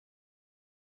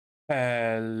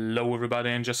Hello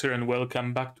everybody, and just here and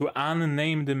welcome back to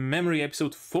Unnamed Memory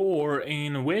episode 4,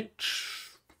 in which...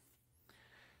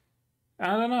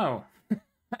 I don't know.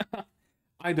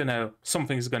 I don't know.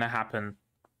 Something's gonna happen.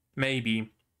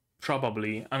 Maybe.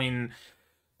 Probably. I mean,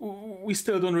 we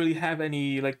still don't really have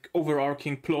any, like,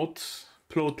 overarching plot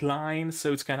line,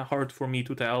 so it's kind of hard for me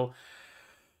to tell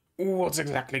what's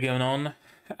exactly going on,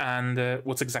 and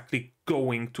what's exactly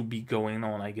going to be going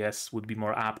on, I guess, would be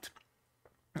more apt.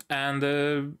 And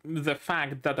the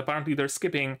fact that apparently they're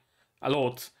skipping a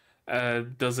lot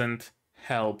doesn't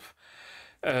help.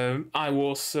 I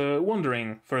was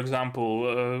wondering, for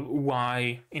example,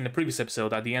 why in the previous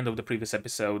episode, at the end of the previous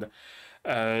episode,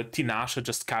 Tinasha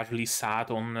just casually sat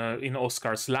on in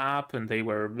Oscar's lap and they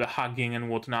were hugging and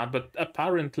whatnot. But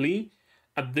apparently,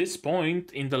 at this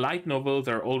point in the light novel,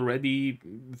 they're already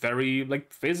very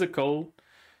like physical,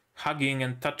 hugging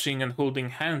and touching and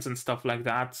holding hands and stuff like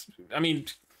that. I mean,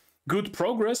 good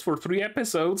progress for 3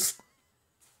 episodes.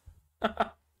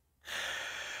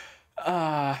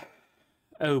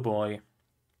 Oh boy.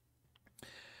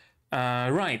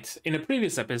 Right, in a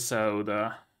previous episode,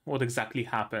 what exactly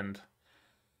happened?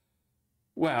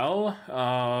 Well,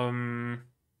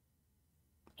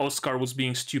 Oscar was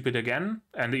being stupid again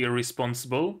and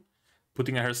irresponsible,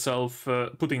 putting himself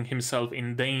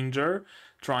in danger,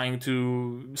 trying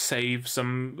to save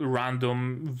some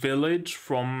random village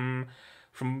from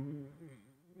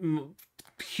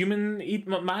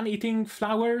man-eating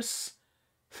flowers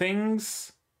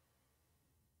things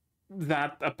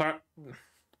that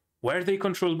were they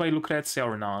controlled by Lucrezia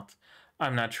or not?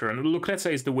 I'm not sure. And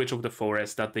Lucrezia is the witch of the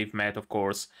forest that they've met, of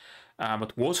course.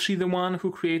 But was she the one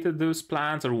who created those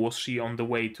plants, or was she on the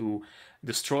way to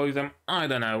destroy them? I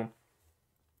don't know.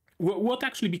 What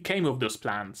actually became of those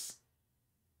plants?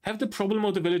 Have the problem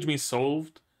of the village been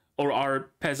solved? Or are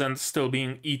peasants still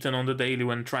being eaten on the daily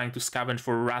when trying to scavenge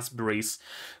for raspberries?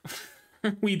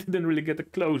 We didn't really get a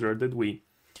closure, did we?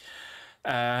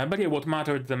 But yeah, what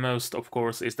mattered the most, of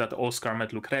course, is that Oscar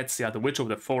met Lucrezia, the witch of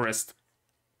the forest,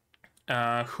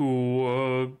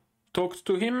 who talked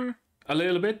to him a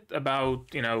little bit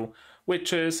about, you know,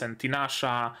 witches and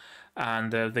Tinasha,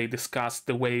 and they discussed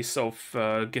the ways of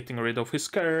getting rid of his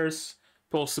curse,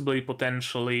 possibly,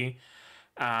 potentially.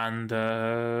 And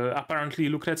apparently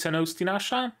Lucrezia knows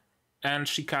Tinasha, and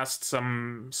she cast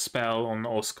some spell on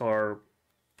Oscar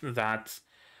that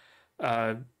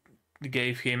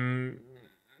gave him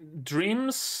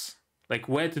dreams, like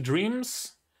wet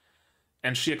dreams,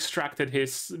 and she extracted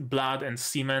his blood and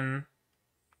semen,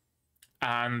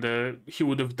 and he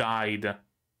would have died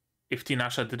if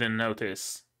Tinasha didn't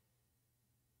notice.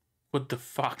 What the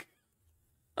fuck?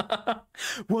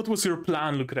 What was your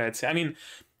plan, Lucrezia? I mean,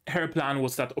 her plan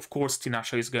was that, of course,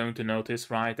 Tinasha is going to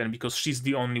notice, right? And because she's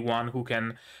the only one who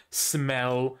can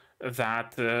smell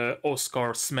that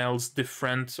Oscar smells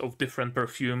different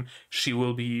perfume, she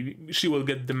will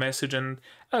get the message, and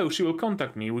oh, she will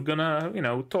contact me. We're gonna, you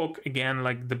know, talk again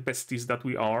like the besties that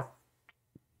we are.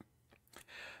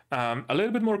 A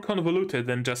little bit more convoluted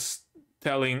than just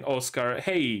telling Oscar,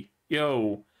 hey,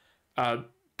 yo,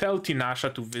 tell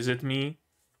Tinasha to visit me.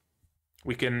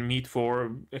 We can meet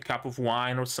for a cup of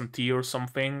wine or some tea or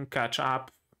something, catch up.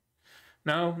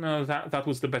 No, that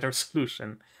was the better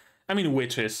solution. I mean,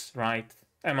 witches, right?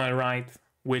 Am I right?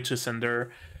 Witches and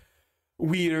their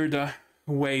weird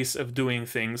ways of doing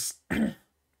things.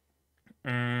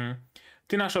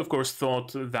 Tinasha, of course,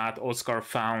 thought that Oscar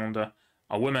found a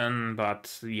woman,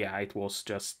 but yeah, it was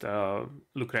just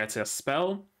Lucrezia's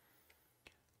spell.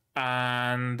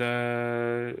 And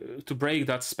to break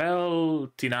that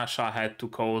spell, Tinasha had to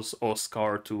cause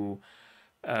Oscar to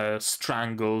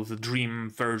strangle the dream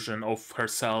version of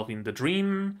herself in the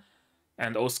dream,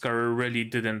 and Oscar really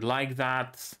didn't like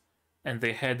that, and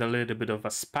they had a little bit of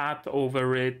a spat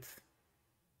over it,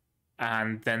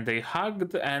 and then they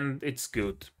hugged, and it's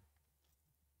good.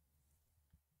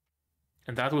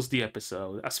 And that was the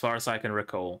episode, as far as I can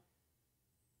recall.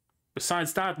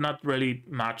 Besides that, not really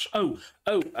much.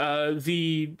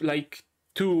 The like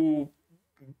 2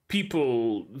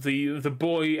 people, the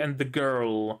boy and the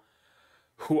girl,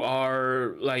 who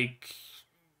are like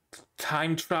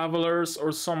time travelers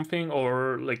or something,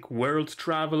 or like world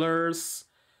travelers.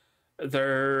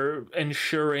 They're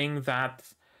ensuring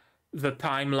that the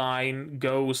timeline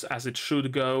goes as it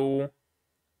should go.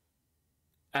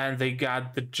 And they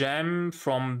got the gem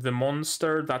from the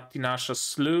monster that Tinasha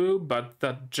slew, but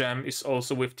that gem is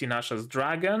also with Tinasha's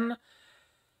dragon.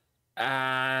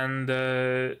 And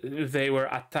they were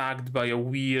attacked by a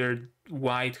weird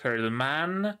white-haired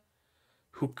man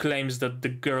who claims that the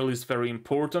girl is very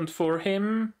important for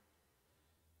him.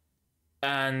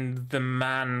 and the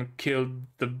man killed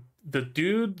the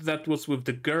dude that was with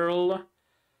the girl,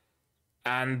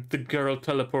 and the girl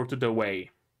teleported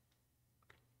away.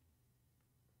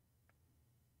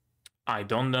 I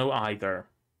don't know either.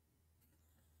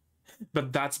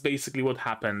 But that's basically what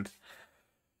happened.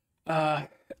 I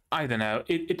don't know.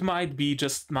 It might be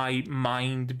just my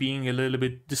mind being a little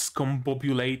bit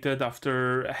discombobulated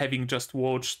after having just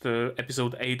watched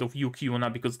episode 8 of Yuki Onna,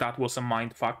 because that was a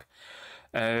mindfuck.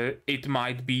 It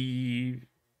might be,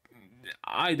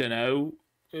 I don't know,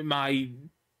 my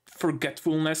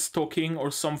forgetfulness talking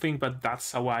or something, but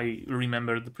that's how I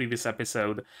remember the previous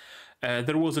episode.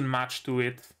 There wasn't much to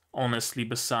it, honestly,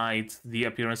 besides the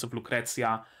appearance of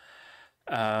Lucrezia.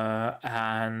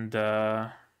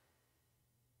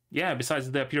 Yeah, besides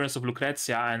the appearance of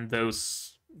Lucrezia and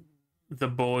the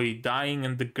boy dying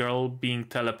and the girl being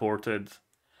teleported,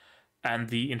 and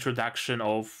the introduction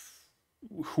of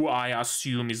who I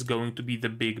assume is going to be the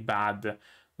big bad,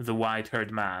 the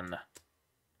white-haired man.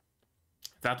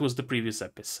 That was the previous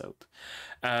episode.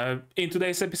 In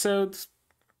today's episode,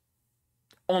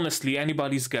 honestly,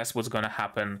 anybody's guess what's gonna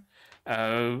happen.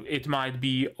 It might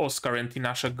be Oscar and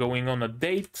Tinasha going on a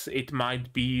date. It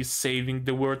might be saving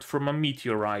the world from a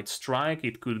meteorite strike.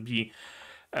 It could be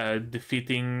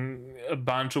defeating a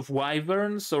bunch of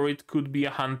wyverns, or it could be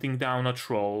hunting down a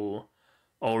troll,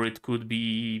 or it could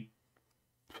be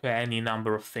any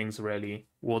number of things, really.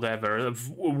 Whatever. A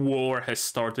war has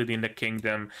started in the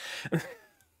kingdom.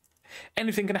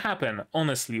 Anything can happen,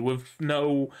 honestly. With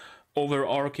no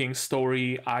overarching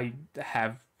story, I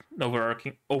have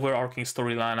overarching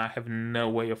storyline, I have no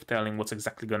way of telling what's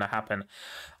exactly gonna happen.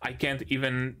 I can't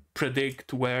even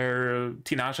predict where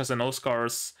Tinasha's and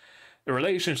Oscar's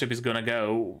relationship is gonna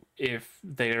go if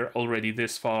they're already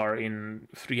this far in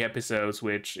 3 episodes,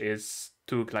 which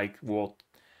took like what,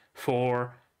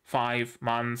 4-5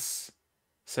 months.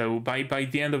 So by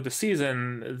the end of the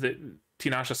season,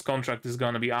 Tinasha's contract is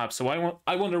gonna be up. So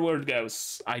I wonder where it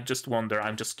goes. I just wonder.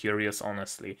 I'm just curious,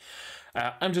 honestly.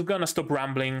 I'm just gonna stop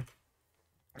rambling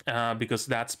because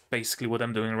that's basically what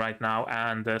I'm doing right now,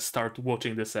 and start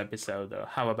watching this episode.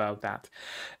 How about that?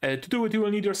 To do it, you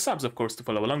will need your subs, of course, to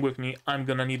follow along with me. I'm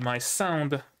gonna need my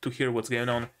sound to hear what's going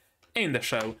on in the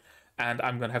show. And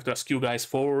I'm gonna have to ask you guys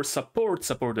for support.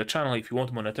 Support the channel if you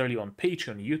want monetarily on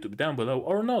Patreon, YouTube down below,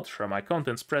 or not. Share my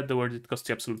content, spread the word. It costs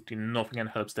you absolutely nothing and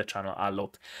helps the channel a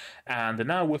lot. And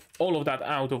now, with all of that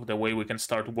out of the way, we can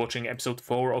start watching episode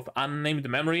 4 of Unnamed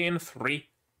Memory in 3,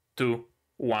 2,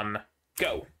 1,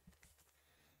 go.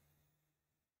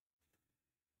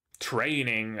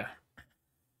 Training.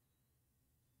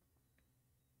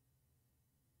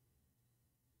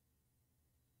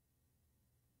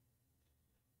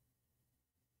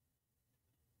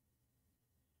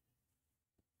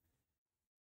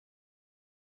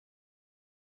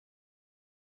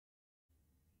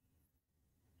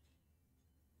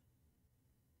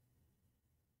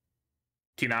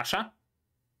 Tinasha?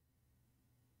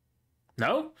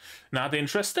 No? Not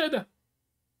interested?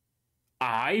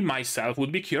 I, myself,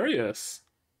 would be curious.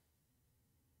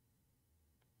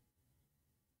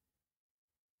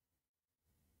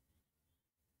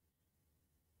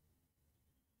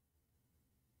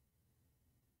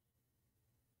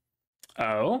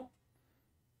 Oh?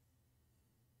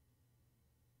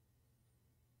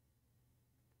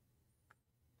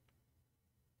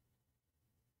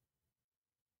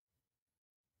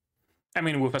 I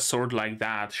mean, with a sword like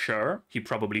that, sure, he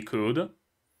probably could.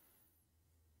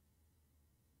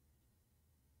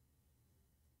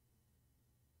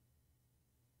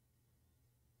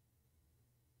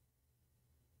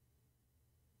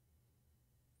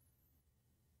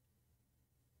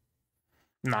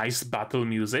 Nice battle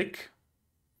music.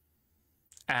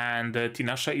 And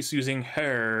Tinasha is using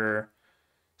her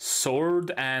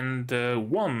sword and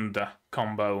wand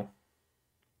combo.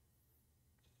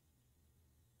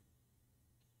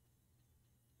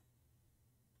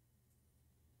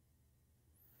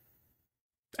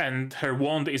 And her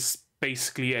wand is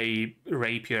basically a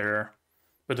rapier,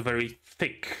 but a very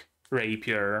thick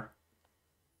rapier.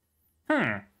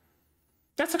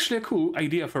 That's actually a cool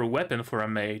idea for a weapon for a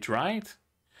mage, right?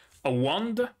 A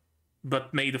wand,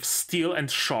 but made of steel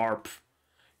and sharp.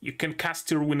 You can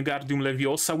cast your Wingardium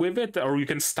Leviosa with it, or you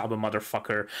can stab a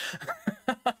motherfucker.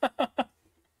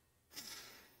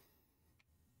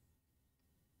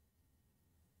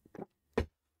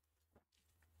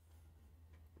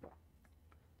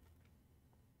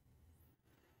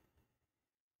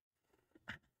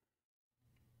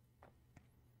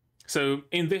 So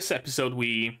in this episode,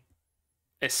 we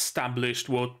established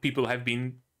what people have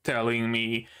been telling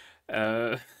me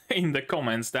in the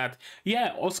comments, that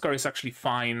yeah, Oscar is actually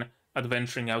fine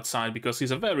adventuring outside because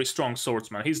he's a very strong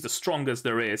swordsman. He's the strongest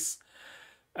there is.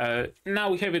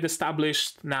 Now we have it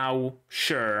established. Now,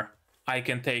 sure, I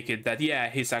can take it that, yeah,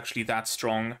 he's actually that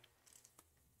strong.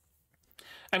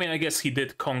 I mean, I guess he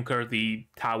did conquer the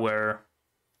tower,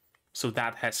 so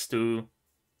that has to,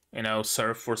 you know,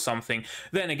 serve for something.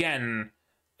 Then again,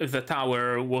 if the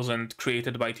tower wasn't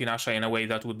created by Tinasha in a way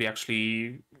that would be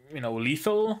actually, you know,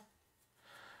 lethal.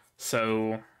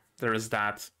 So there is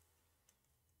that.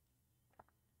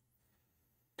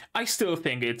 I still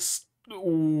think it's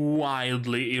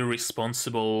wildly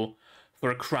irresponsible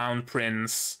for a crown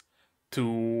prince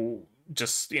to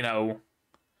just, you know,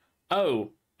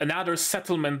 oh, another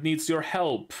settlement needs your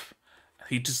help.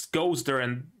 He just goes there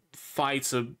and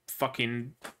fights a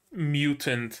fucking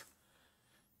mutant.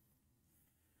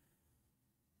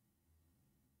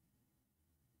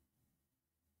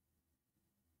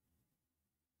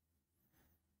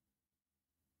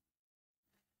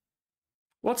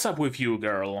 What's up with you,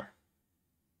 girl?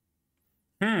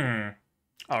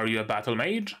 Are you a battle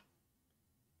mage?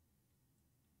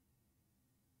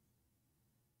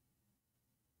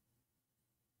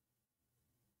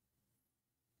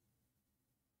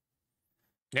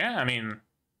 Yeah, I mean...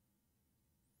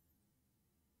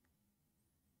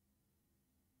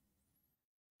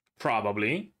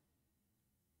 Probably.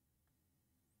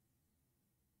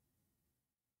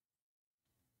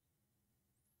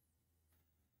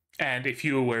 And if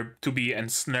you were to be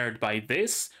ensnared by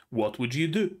this, what would you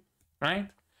do? Right?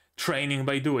 Training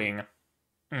by doing.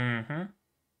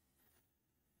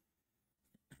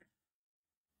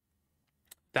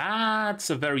 That's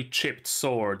a very chipped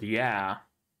sword, yeah.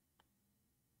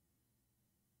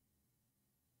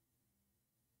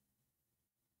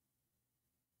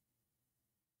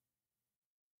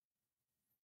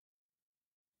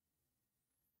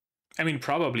 I mean,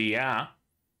 probably, yeah.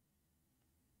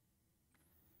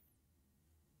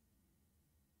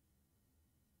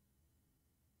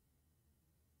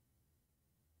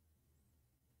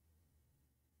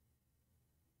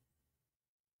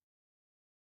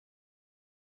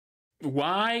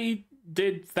 Why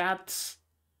did that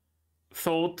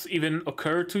thought even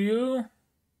occur to you?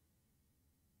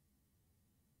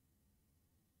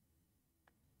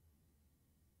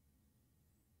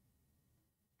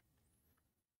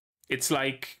 It's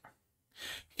like,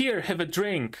 here, have a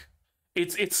drink.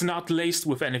 It's not laced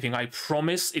with anything. I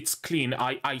promise it's clean.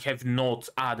 I have not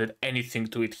added anything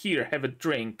to it. Here, have a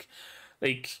drink.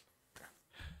 Like,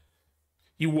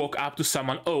 you walk up to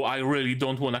someone, oh, I really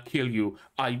don't want to kill you.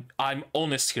 I'm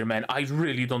honest here, man. I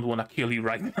really don't want to kill you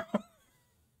right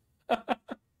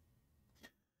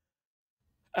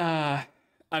now.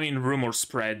 I mean, rumor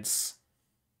spreads.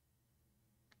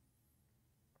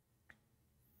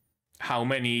 How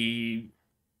many,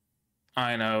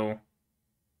 I know,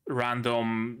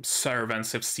 random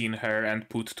servants have seen her and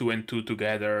put two and two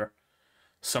together.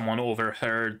 Someone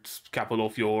overheard a couple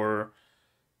of your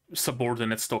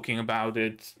subordinates talking about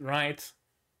it, right?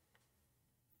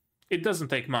 It doesn't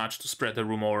take much to spread a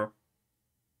rumor.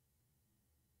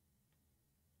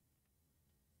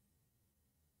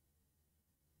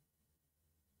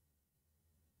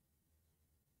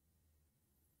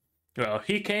 Well,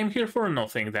 he came here for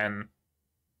nothing then.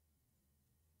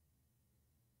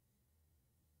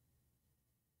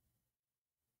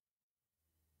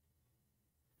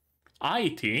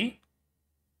 IT?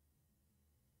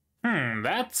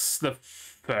 That's the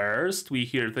first we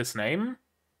hear this name.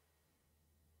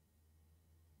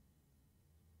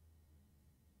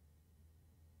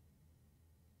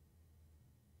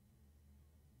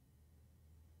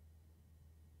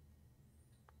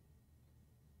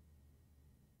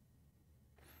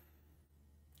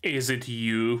 Is it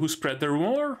you who spread the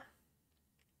rumor?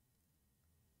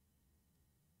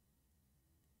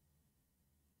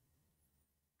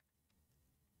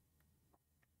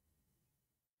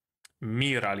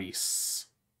 Miralis.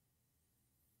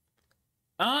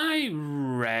 I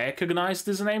recognize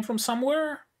this name from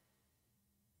somewhere.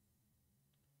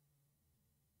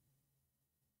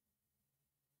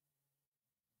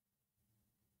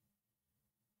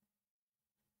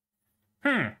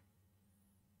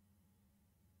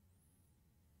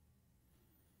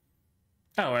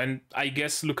 Oh, and I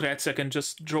guess Lucrezia can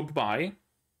just drop by.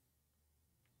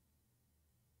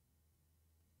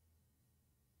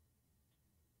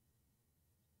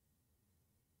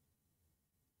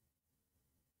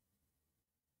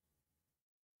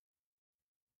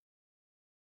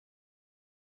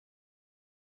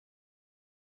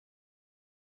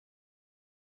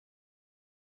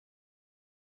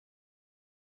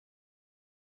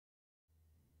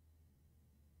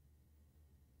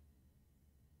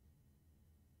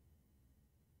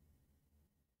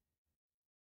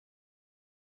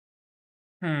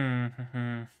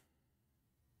 Hmm.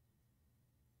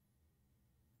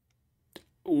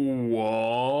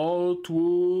 What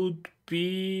would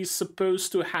be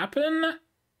supposed to happen?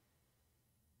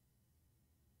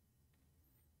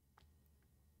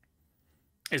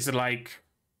 Is it like,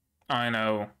 I don't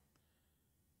know,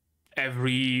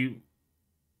 every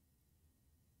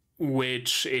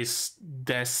witch is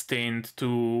destined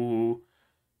to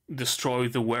destroy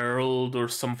the world or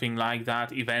something like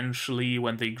that eventually?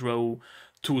 When they grow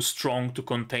too strong to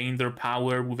contain their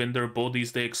power within their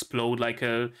bodies, they explode like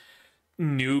a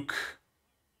nuke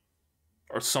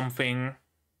or something?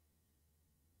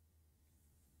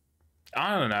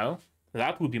 I don't know.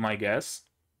 That would be my guess.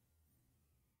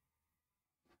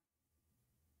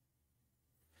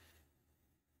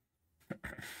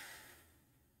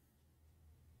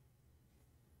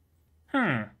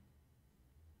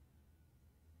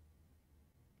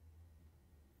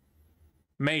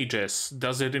 Mages.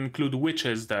 Does it include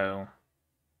witches, though?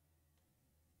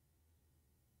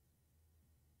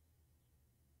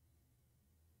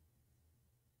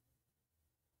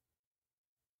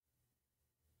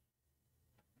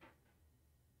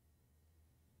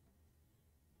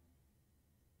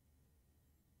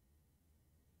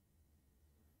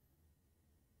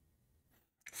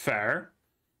 Fair.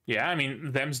 Yeah, I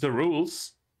mean, them's the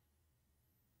rules.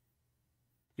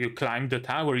 You climb the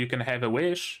tower, you can have a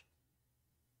wish.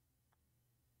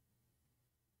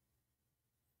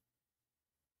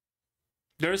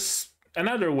 There's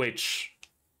another witch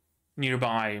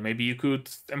nearby. Maybe you could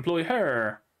employ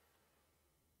her.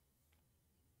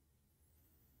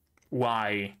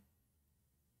 Why?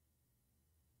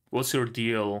 What's your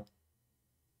deal?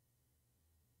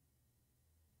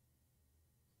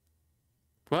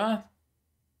 What?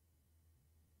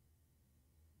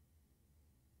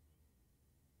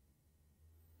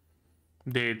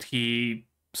 Did he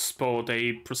spot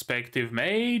a prospective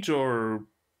mage or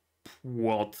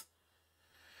what?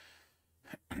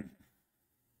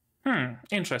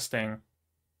 Interesting.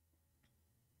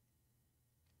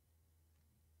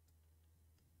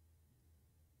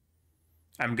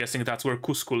 I'm guessing that's where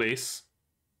Kuzkul is.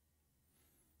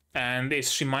 And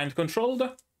is she mind controlled?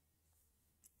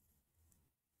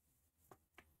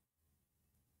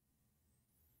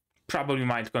 Probably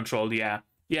mind controlled, yeah.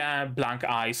 Yeah, blank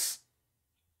eyes.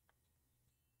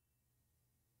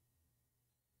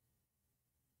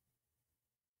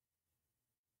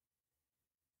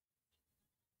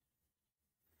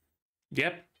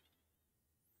 Yep.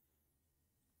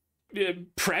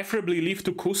 Preferably leave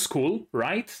to Kuzkul,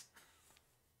 right?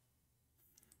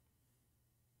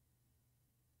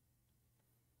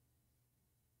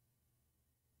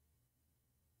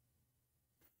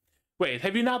 Wait,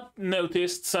 have you not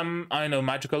noticed some, I don't know,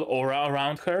 magical aura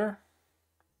around her?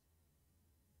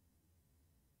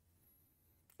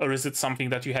 Or is it something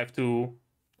that you have to...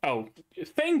 Oh,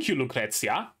 thank you,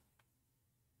 Lucrezia.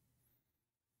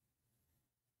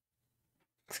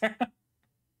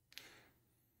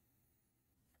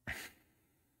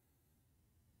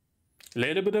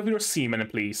 Little bit of your semen,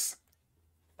 please.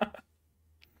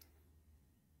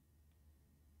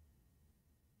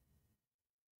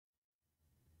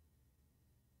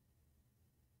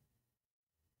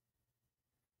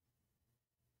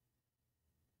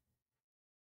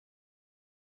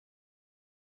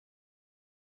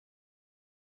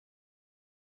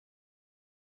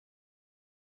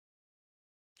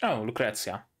 Oh,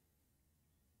 Lucrezia.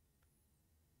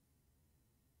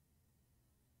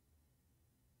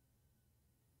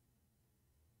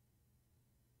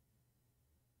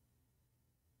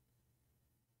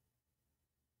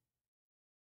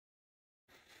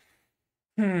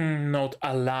 Not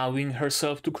allowing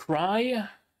herself to cry?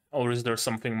 Or is there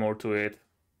something more to it?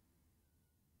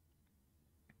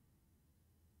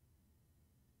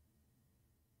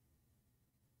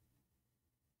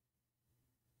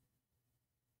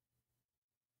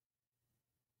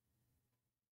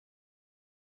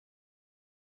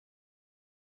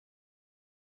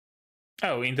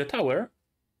 Oh, in the tower?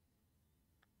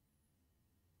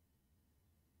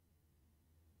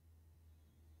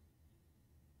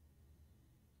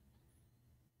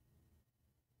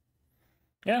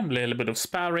 Yeah, a little bit of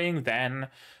sparring, then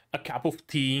a cup of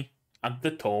tea at the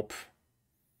top.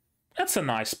 That's a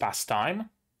nice pastime.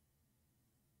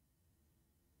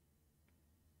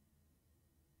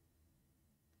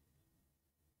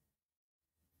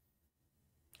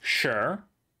 Sure.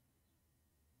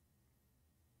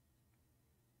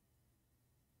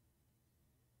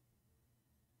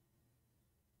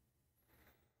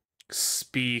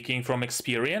 Speaking from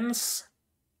experience,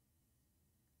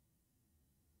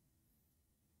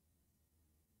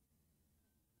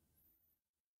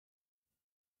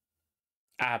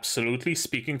 Absolutely,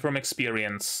 speaking from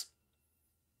experience.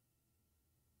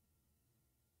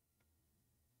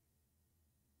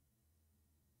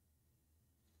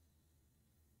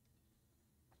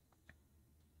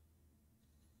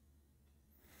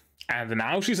 And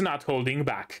now she's not holding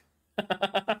back.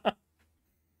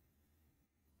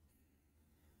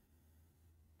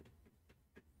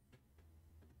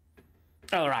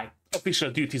 All right, official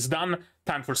duties done.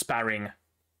 Time for sparring.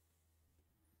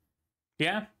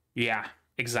 Yeah? Yeah,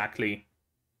 exactly.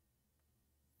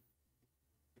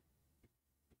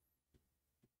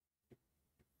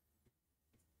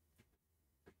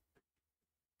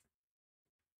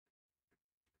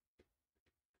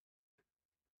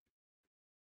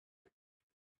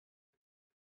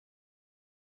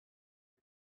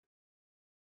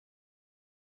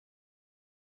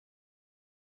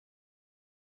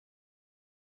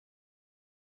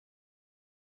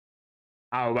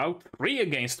 How about 3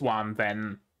 against 1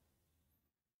 then?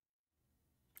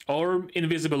 Or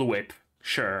invisible whip,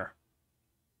 sure.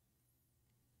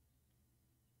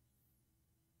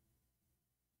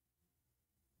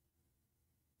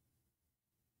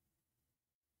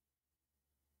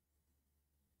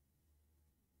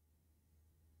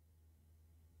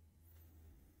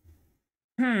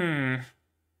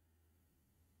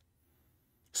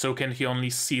 So can he only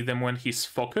see them when he's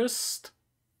focused?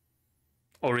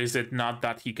 Or is it not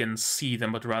that he can see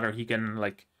them, but rather he can,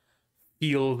 like,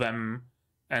 feel them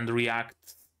and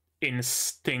react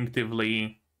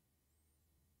instinctively?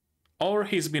 Or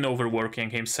he's been overworking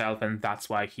himself and that's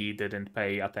why he didn't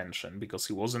pay attention, because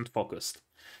he wasn't focused.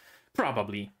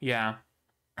 Probably, yeah.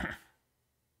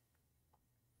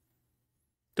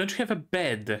 Don't you have a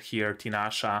bed here,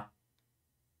 Tinasha?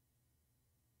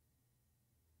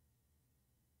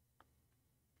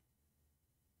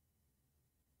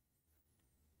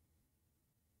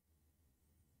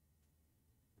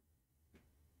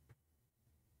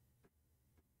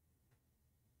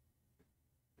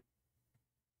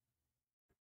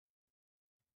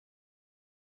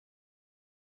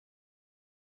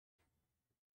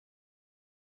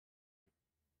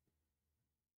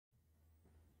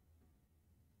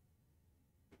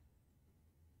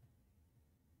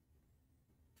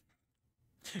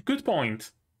 Good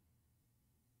point.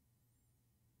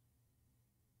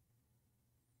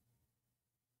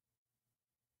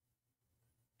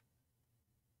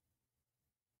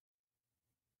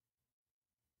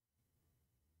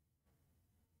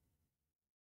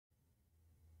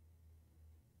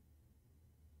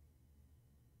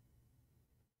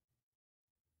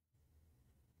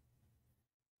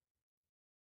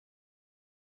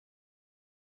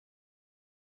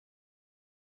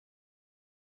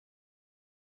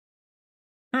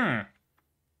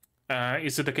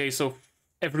 Is it a case of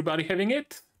everybody having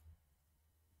it?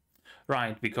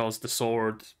 Right, because the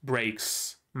sword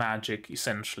breaks magic,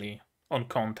 essentially, on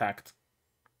contact.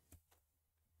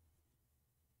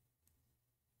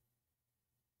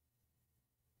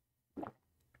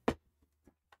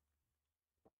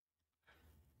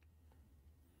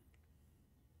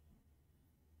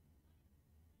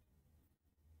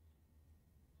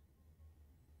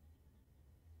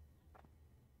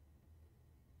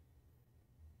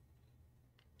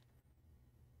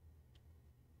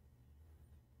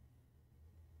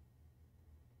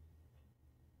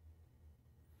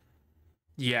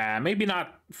 Yeah, maybe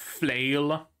not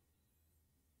flail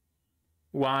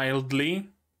wildly,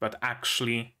 but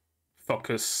actually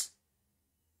focus.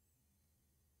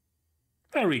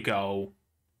 There we go.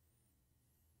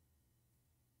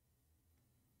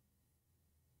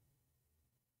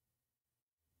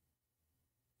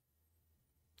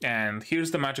 And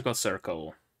here's the magical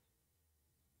circle.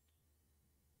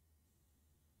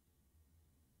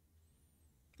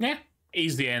 Yeah,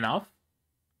 easy enough.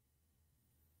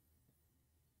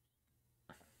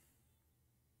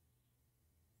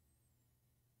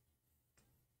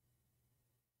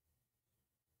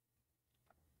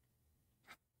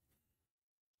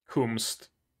 Whomst?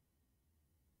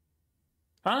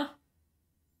 Huh?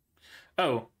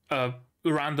 Oh, a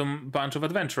random bunch of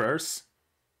adventurers.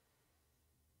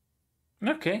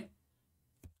 Okay.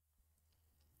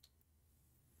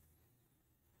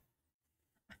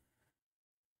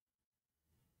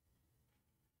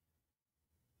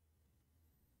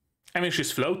 I mean,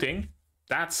 she's floating.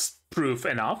 That's proof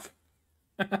enough.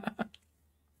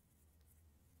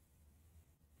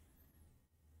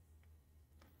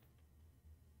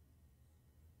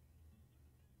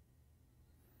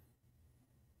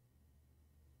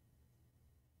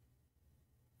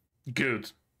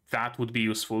 Good. That would be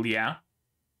useful, yeah.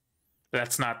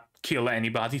 Let's not kill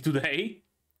anybody today.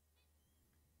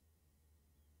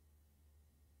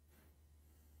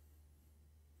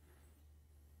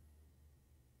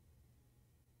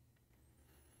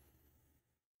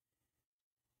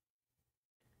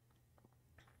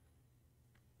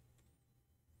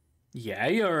 Yeah,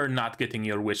 you're not getting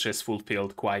your wishes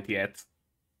fulfilled quite yet.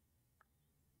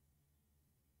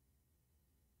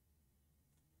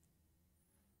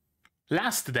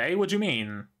 Last day? What do you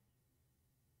mean?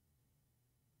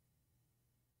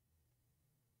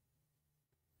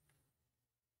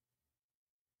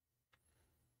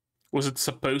 Was it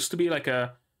supposed to be like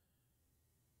a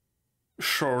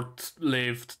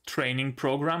short-lived training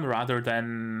program rather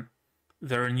than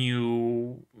their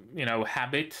new,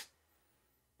 habit?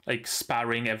 Like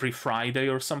sparring every Friday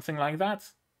or something like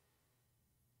that?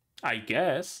 I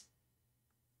guess.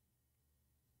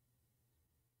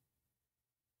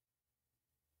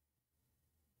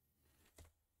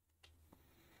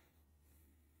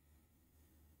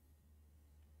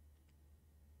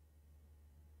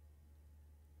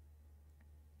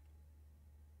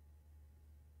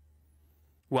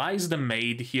 Why is the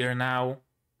maid here now?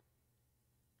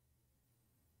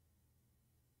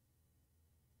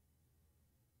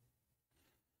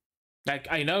 Like,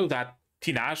 I know that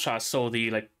Tinasha saw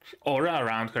the, aura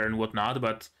around her and whatnot,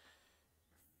 but...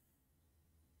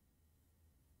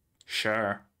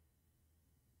 Sure.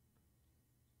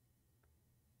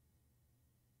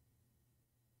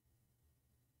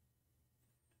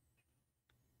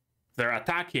 They're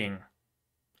attacking.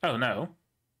 Oh, no.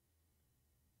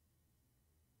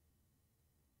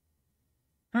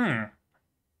 Hmm.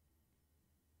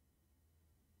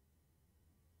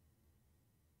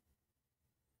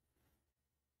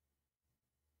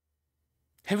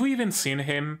 Have we even seen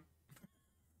him?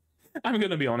 I'm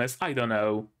gonna be honest, I don't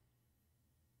know.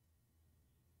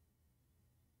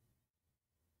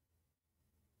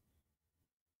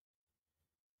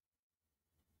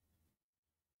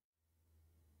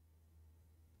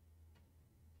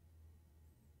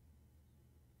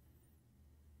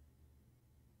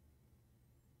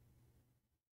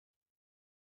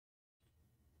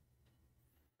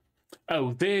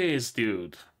 Oh, this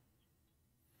dude.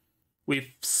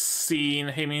 We've seen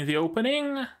him in the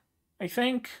opening, I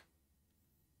think.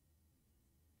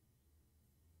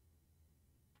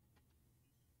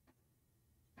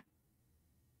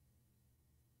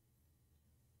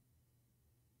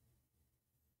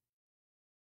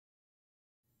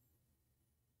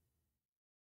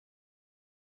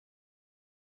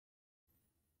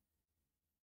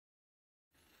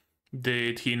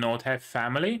 Did he not have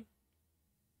family?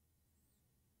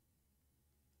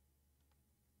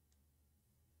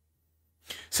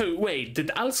 So wait,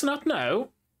 did Alice not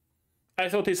know? I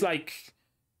thought he's like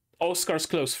Oscar's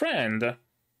close friend.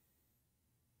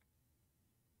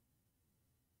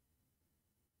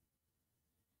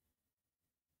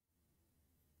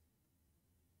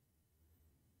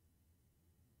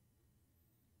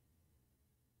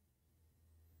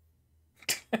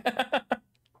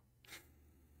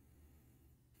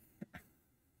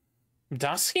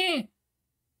 Does he?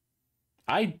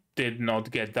 I did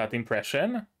not get that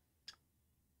impression.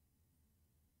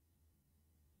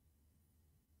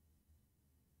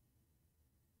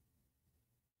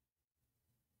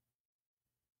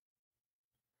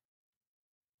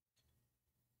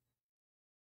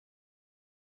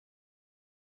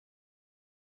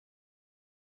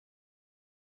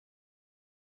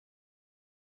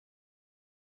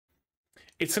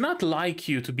 It's not like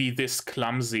you to be this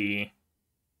clumsy.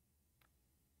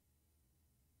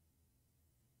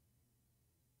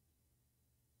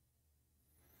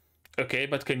 Okay,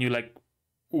 but can you,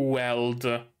 weld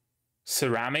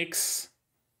ceramics?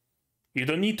 You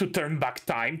don't need to turn back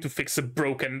time to fix a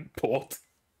broken pot.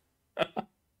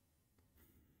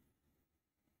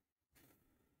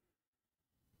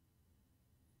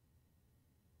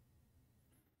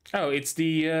 Oh, it's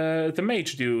the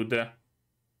mage dude.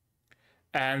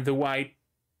 And the white...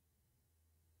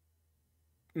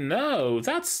 No,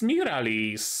 that's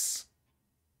Miralis.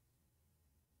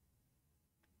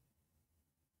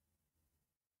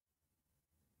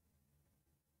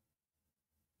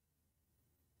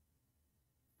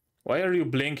 Why are you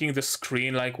blinking the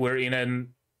screen like we're in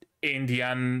an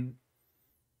Indian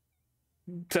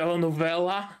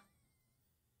telenovela?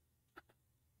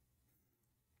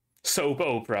 Soap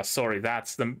opera, sorry,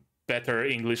 that's the better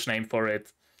English name for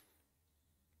it.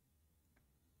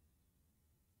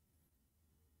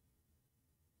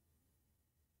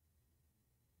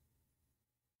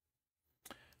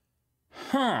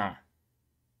 Huh.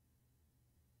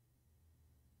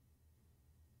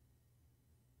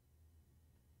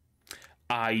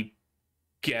 I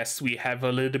guess we have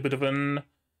a little bit of an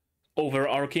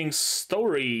overarching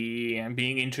story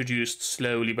being introduced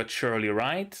slowly but surely,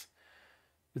 right?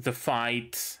 The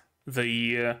fight,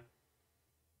 the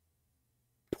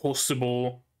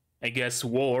possible, I guess,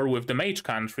 war with the mage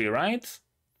country, right?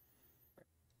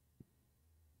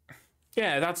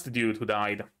 Yeah, that's the dude who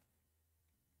died.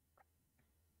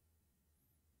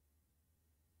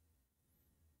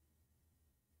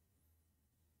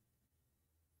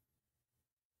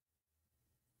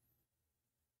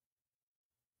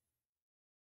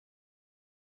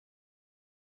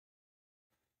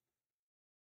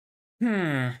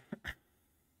 Hmm.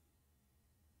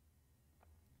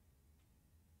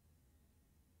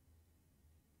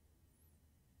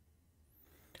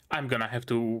 I'm gonna have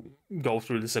to go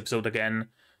through this episode again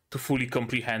to fully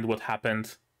comprehend what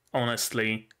happened,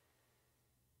 honestly.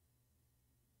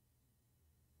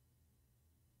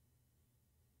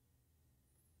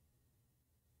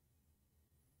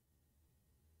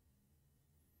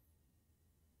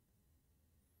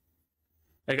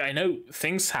 Like, I know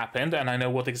things happened and I know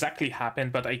what exactly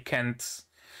happened, but I can't,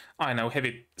 I don't know, have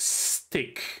it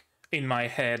stick in my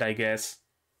head, I guess.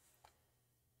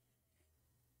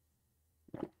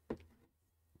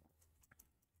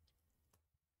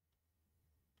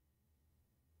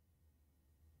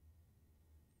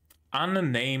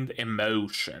 Unnamed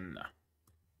emotion.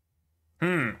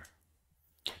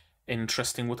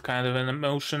 Interesting what kind of an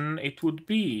emotion it would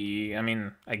be. I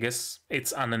mean, I guess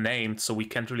it's unnamed, so we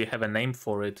can't really have a name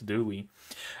for it, do we?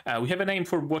 We have a name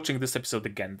for watching this episode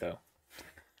again, though.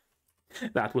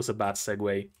 That was a bad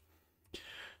segue.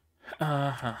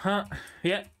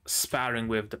 Yeah, sparring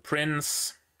with the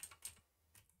prince.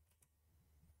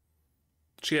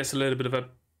 She has a little bit of a...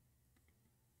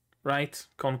 right?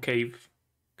 Concave...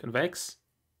 convex?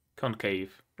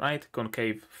 Concave, right?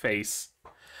 Concave face.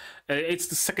 It's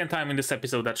the second time in this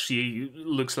episode that she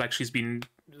looks like she's been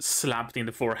slapped in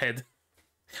the forehead.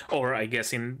 Or, I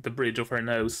guess, in the bridge of her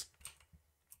nose.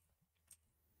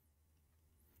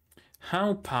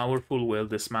 How powerful will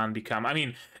this man become? I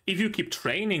mean, if you keep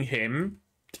training him,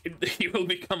 he will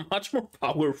become much more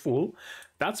powerful.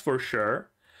 That's for sure.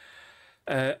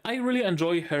 I really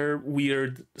enjoy her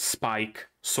weird spike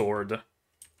sword.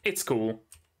 It's cool.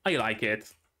 I like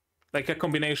it. Like a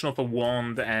combination of a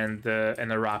wand and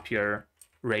a rapier,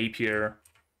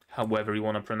 however you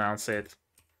want to pronounce it.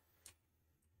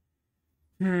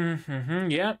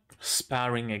 Yeah,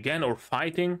 sparring again or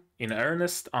fighting in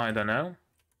earnest, I don't know.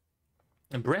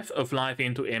 A breath of life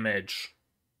into image.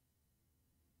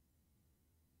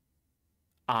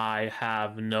 I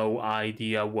have no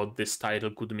idea what this title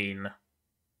could mean.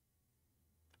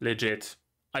 Legit.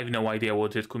 I have no idea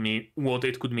what it could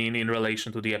mean in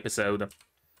relation to the episode.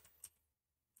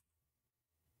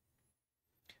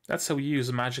 That's how you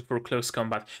use magic for close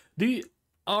combat.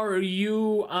 Are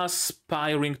you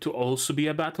aspiring to also be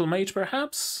a battle mage,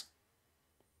 perhaps?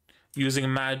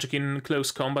 Using magic in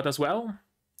close combat as well?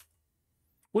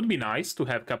 Would be nice to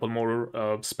have a couple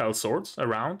more spell swords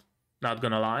around, not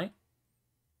gonna lie.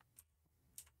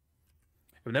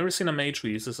 I've never seen a mage who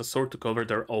uses a sword to cover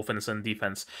their offense and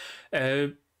defense.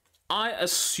 I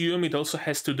assume it also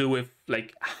has to do with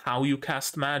like how you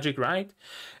cast magic, right?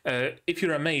 If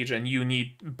you're a mage and you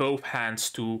need both hands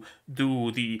to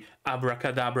do the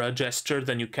abracadabra gesture,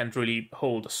 then you can't really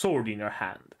hold a sword in your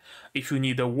hand. If you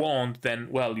need a wand, then,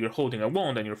 well, you're holding a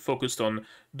wand and you're focused on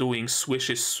doing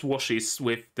swishes, swashes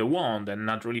with the wand and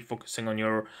not really focusing on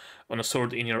a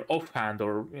sword in your offhand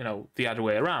or, you know, the other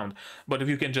way around. But if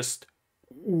you can just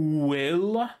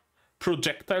will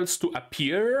projectiles to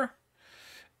appear,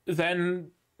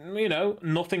 then, you know,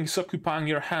 nothing's occupying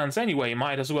your hands anyway.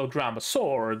 Might as well grab a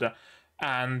sword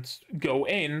and go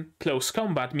in close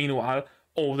combat. Meanwhile,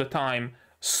 all the time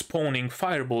spawning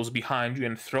fireballs behind you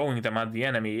and throwing them at the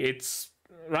enemy. It's,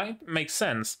 right? Makes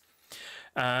sense.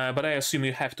 But I assume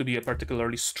you have to be a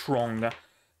particularly strong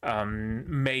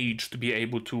mage to be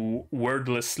able to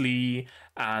wordlessly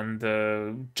and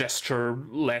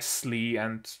gesturelessly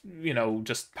and, you know,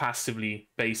 just passively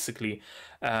basically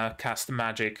cast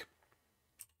magic.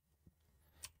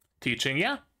 Teaching,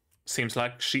 yeah, seems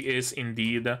like she is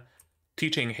indeed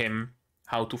teaching him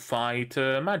how to fight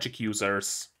magic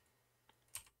users.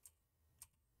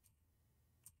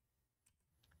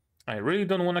 I really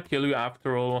don't want to kill you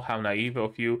after all. How naive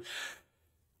of you.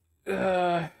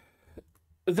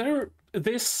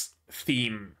 This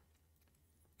theme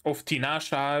of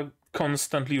Tinasha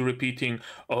constantly repeating,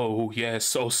 "Oh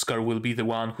yes, Oscar will be the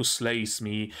one who slays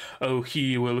me. Oh,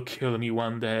 he will kill me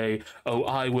one day. Oh,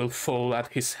 I will fall at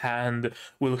his hand.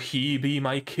 Will he be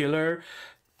my killer?"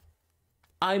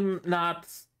 I'm not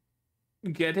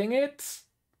getting it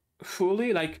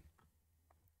fully. Like,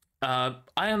 I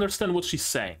understand what she's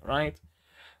saying, right?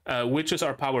 Witches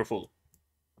are powerful.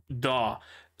 Duh.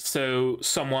 So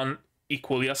someone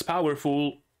equally as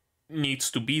powerful needs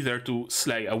to be there to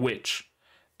slay a witch.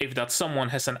 If that someone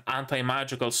has an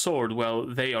anti-magical sword, well,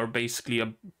 they are basically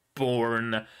a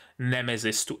born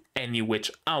nemesis to any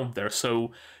witch out there.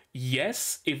 So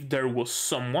yes, if there was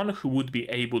someone who would be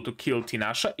able to kill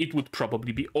Tinasha, it would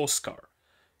probably be Oscar.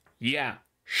 Yeah,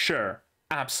 sure,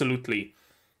 absolutely.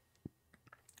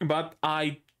 But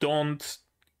I don't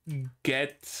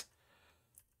get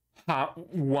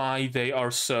why they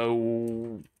are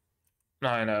so,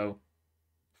 I don't know,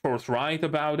 forthright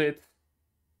about it,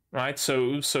 right?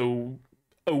 So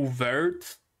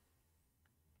overt.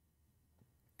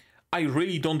 I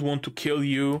really don't want to kill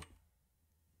you,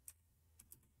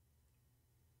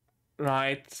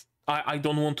 right? I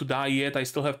don't want to die yet. I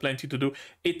still have plenty to do.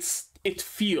 It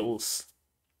feels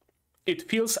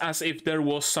as if there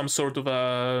was some sort of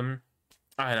a,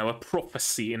 I don't know, a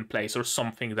prophecy in place or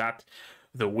something that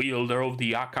the wielder of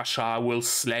the Akasha will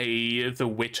slay the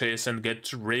witches and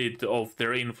get rid of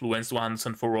their influence once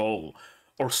and for all,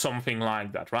 or something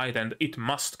like that, right? And it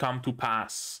must come to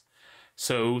pass.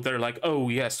 So they're like, oh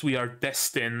yes, we are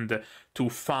destined to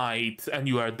fight, and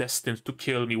you are destined to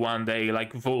kill me one day,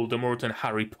 like Voldemort and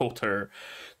Harry Potter.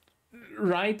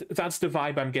 Right? That's the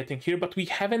vibe I'm getting here, but we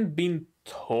haven't been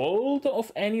told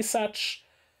of any such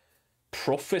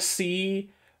prophecy,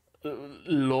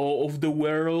 law of the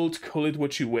world, call it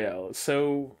what you will.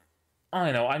 So, I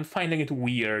don't know, I'm finding it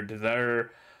weird.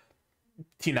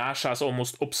 Tinasha's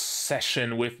almost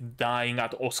obsession with dying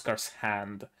at Oscar's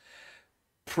hand.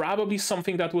 Probably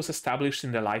something that was established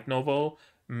in the light novel,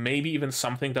 maybe even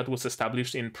something that was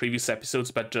established in previous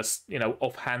episodes, but just, you know,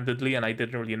 offhandedly, and I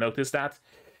didn't really notice that.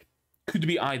 Could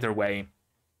be either way.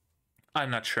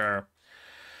 I'm not sure.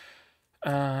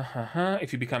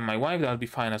 If you become my wife, that'll be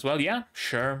fine as well. Yeah,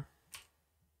 sure.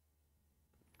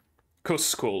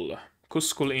 Kuzkul.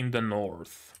 Kuzkul in the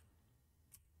north.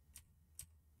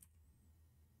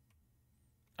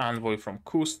 Envoy from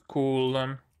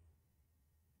Kuzkul.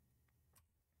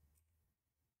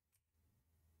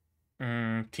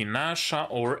 Tinasha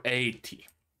or 80.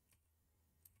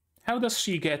 How does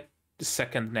she get the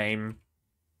second name?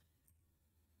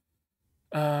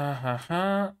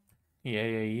 Yeah.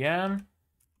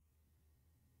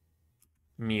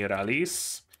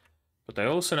 Miralis. But I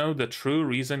also know the true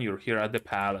reason you're here at the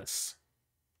palace.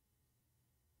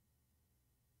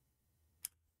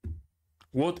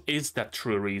 What is that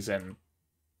true reason?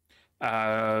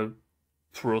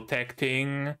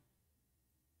 Protecting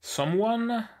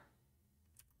someone?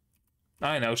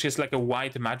 I know, she's like a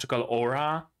white magical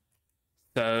aura.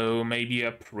 So maybe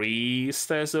a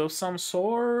priestess of some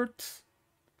sort?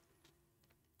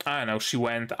 I don't know, she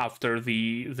went after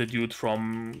the dude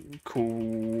from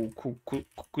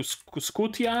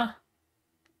Kuskutia?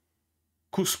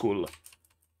 Kuzkul.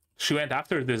 She went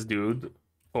after this dude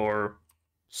for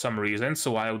some reason,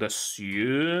 so I would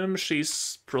assume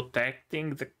she's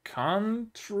protecting the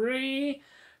country?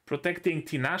 Protecting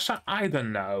Tinasha? I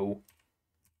don't know.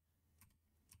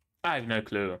 I have no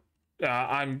clue.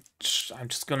 I'm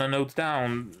just gonna note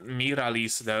down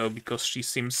Miralis though, because she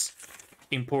seems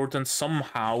important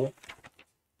somehow.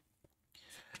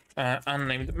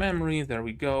 Unnamed Memory, there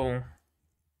we go.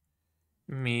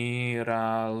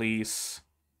 Miralis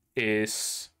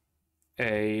is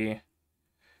a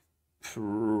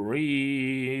priestess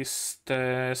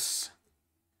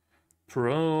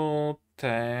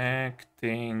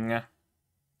protecting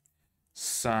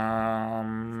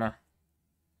someone.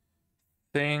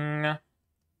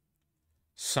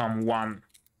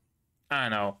 I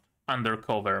know,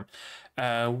 undercover.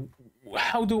 Where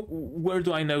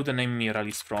do I know the name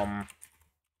Miralis from?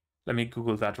 Let me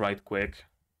Google that right quick.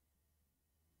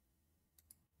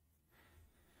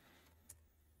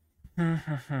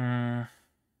 I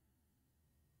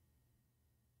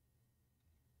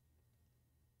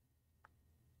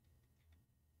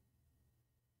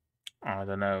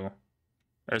don't know.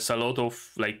 There's a lot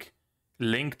of like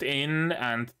LinkedIn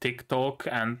and TikTok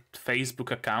and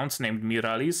Facebook accounts named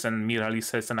Miralis, and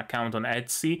Miralis has an account on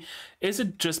Etsy. Is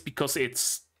it just because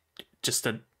it's just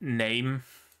a name?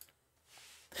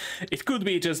 It could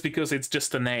be just because it's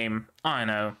just a name. I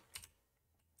know.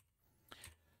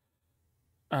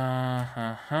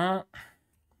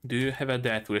 Do you have a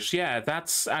death wish? Yeah,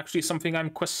 that's actually something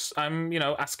I'm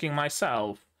asking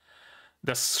myself.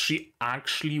 Does she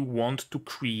actually want to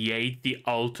create the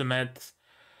ultimate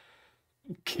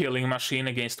killing machine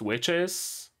against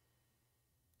witches?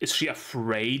 Is she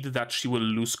afraid that she will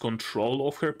lose control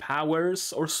of her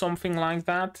powers or something like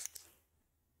that?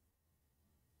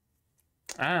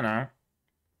 I don't know.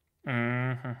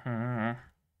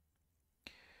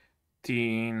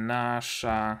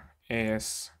 Tinasha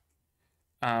is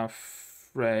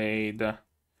afraid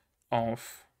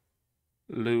of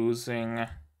losing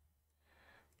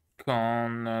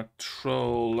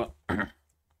control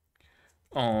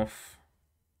of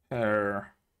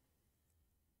her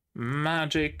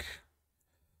magic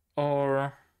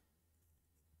or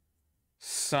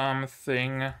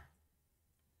something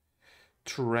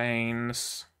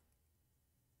trains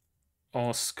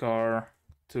Oscar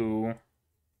to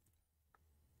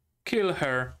kill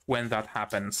her when that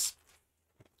happens.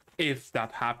 If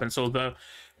that happens, although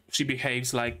she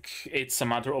behaves like it's a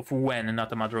matter of when,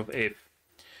 not a matter of if.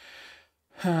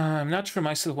 I'm not sure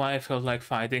myself why I felt like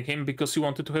fighting him, because he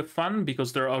wanted to have fun,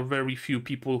 because there are very few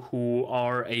people who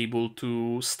are able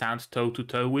to stand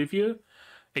toe-to-toe with you,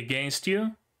 against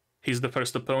you. He's the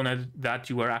first opponent that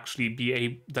you are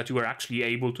actually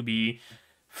able to be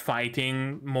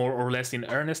fighting more or less in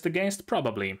earnest against,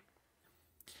 probably.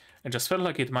 I just felt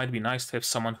like it might be nice to have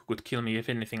someone who could kill me if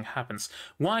anything happens.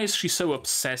 Why is she so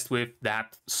obsessed with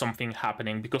that something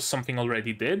happening? Because something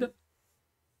already did?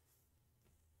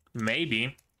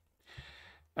 Maybe.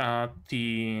 Tinasha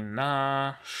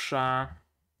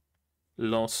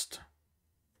lost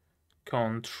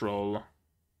control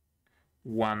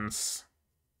once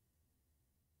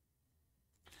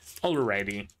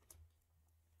already.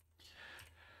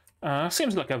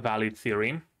 Seems like a valid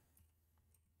theory.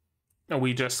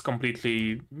 We just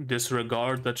completely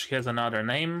disregard that she has another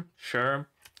name, sure.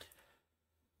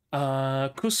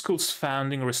 Cusco's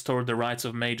founding restored the rights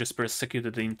of mages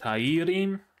persecuted in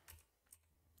Tairi.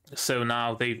 So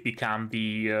now they've become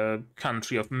the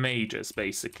country of mages,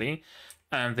 basically.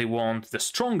 And they want the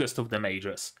strongest of the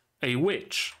mages, a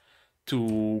witch,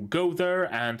 to go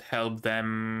there and help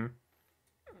them,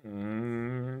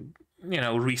 you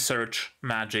know, research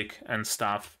magic and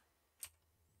stuff.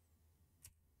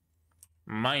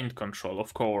 Mind control,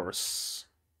 of course.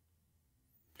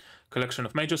 Collection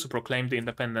of mages who proclaimed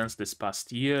independence this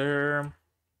past year.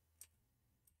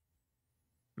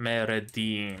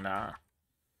 Meredina.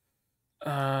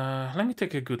 Let me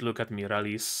take a good look at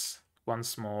Miralis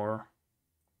once more.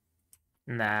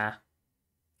 Nah.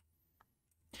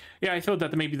 Yeah, I thought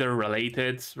that maybe they're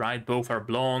related, right? Both are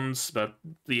blondes, but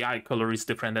the eye color is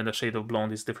different and the shade of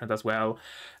blonde is different as well.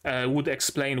 Would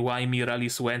explain why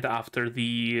Miralis went after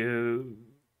the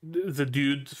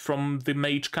dude from the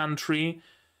mage country,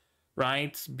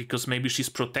 right? Because maybe she's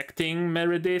protecting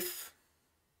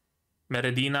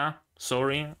Meredina,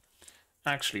 sorry.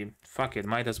 Actually, fuck it,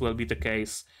 might as well be the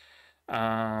case.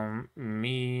 Miralis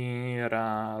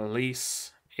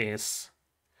is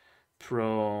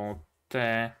protecting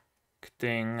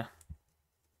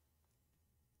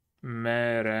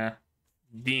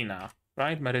Meredina,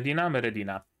 right?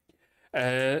 Meredina.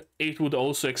 It would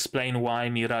also explain why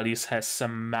Miralis has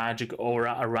some magic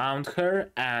aura around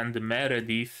her, and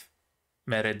Meredina,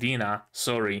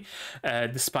 sorry,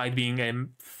 despite being a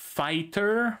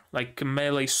fighter, like a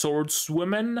melee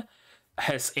swordswoman,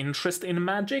 has interest in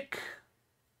magic,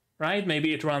 right?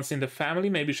 Maybe it runs in the family.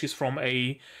 Maybe she's from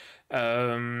a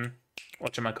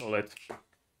whatchamacallit?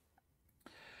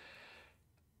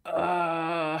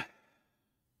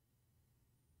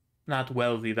 Not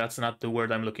wealthy, that's not the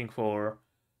word I'm looking for.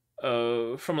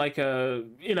 From like a,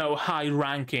 you know,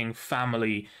 high-ranking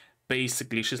family,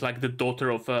 basically. She's like the daughter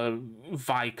of a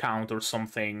viscount or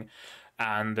something,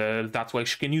 and that's why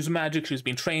she can use magic. She's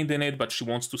been trained in it, but she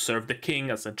wants to serve the king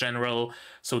as a general,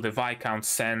 so the viscount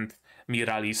sent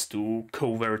Miralis to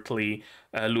covertly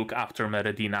look after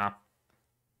Meredina.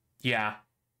 Yeah.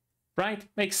 Right?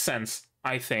 Makes sense,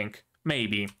 I think.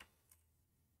 Maybe.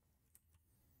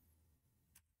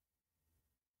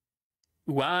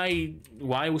 Why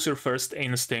was your first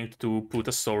instinct to put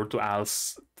a sword to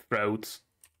Al's throat,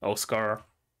 Oscar?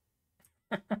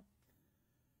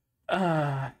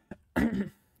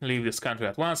 Leave this country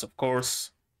at once, of course.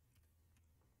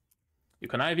 You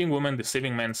conniving woman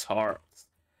deceiving men's hearts.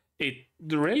 It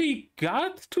really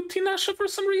got to Tinasha for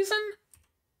some reason?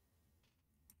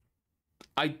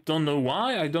 I don't know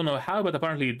why, I don't know how, but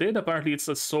apparently it did. Apparently it's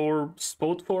a sore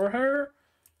spot for her.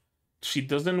 She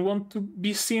doesn't want to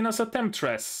be seen as a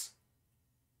temptress.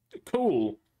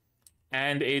 Cool.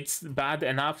 And it's bad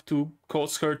enough to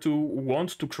cause her to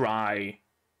want to cry.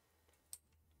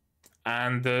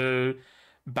 And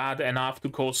bad enough to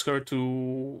cause her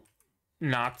to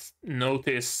not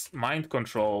notice mind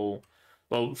control.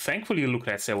 Well, thankfully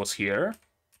Lucrezia was here.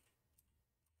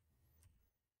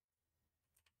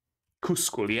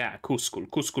 Cuscul, yeah,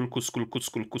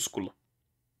 Cuscul.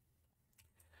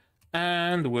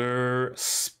 And we're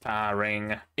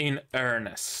sparring in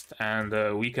earnest,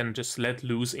 and we can just let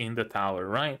loose in the tower,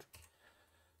 right?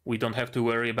 We don't have to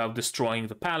worry about destroying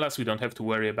the palace, we don't have to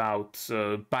worry about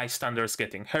bystanders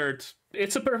getting hurt.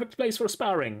 It's a perfect place for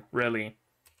sparring, really.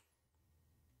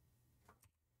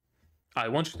 I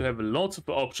want you to have lots of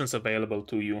options available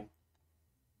to you.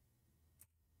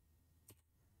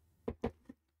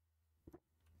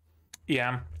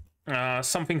 Yeah,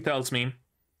 something tells me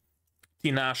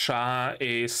Tinasha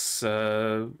is,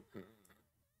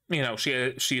 you know, she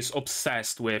is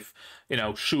obsessed with, you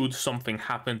know, should something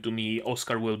happen to me,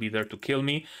 Oscar will be there to kill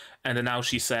me. And then now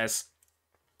she says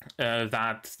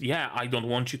that, yeah, I don't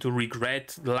want you to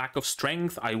regret the lack of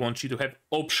strength. I want you to have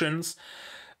options.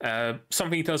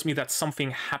 Something tells me that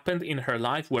something happened in her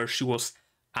life where she was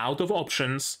out of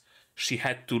options. She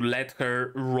had to let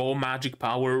her raw magic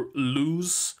power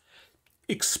loose,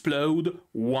 explode,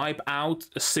 wipe out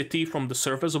a city from the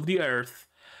surface of the earth,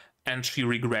 and she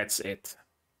regrets it.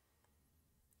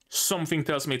 Something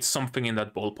tells me it's something in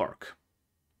that ballpark.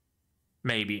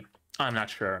 Maybe. I'm not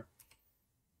sure.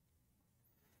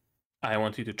 I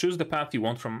want you to choose the path you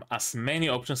want from as many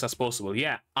options as possible.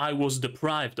 Yeah, I was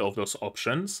deprived of those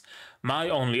options. My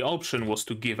only option was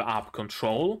to give up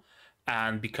control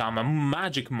and become a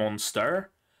magic monster.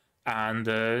 And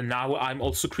now I'm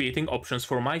also creating options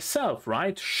for myself,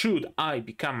 right? Should I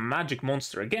become a magic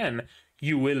monster again,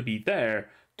 you will be there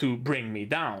to bring me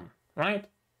down, right?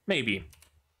 Maybe.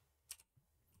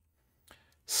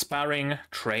 Sparring,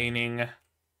 training,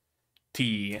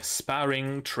 T.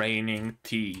 Sparring, training,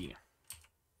 T.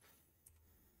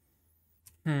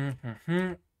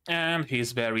 And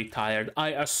he's very tired. I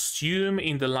assume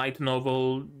in the light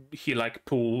novel he like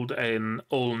pulled an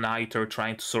all-nighter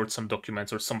trying to sort some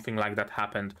documents or something like that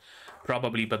happened.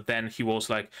 Probably, but then he was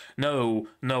like, no,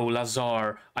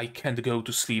 Lazar, I can't go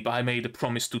to sleep. I made a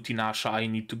promise to Tinasha, I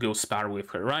need to go spar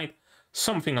with her, right?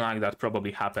 Something like that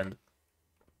probably happened.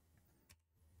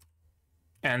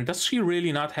 And does she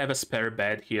really not have a spare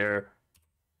bed here?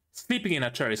 Sleeping in a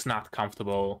chair is not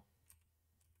comfortable.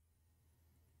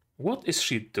 What is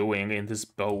she doing in this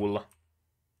bowl?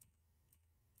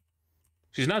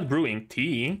 She's not brewing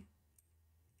tea.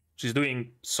 She's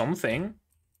doing something.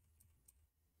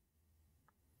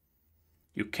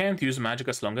 You can't use magic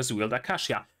as long as you wield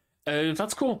Acacia.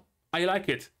 That's cool. I like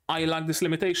it. I like this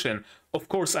limitation. Of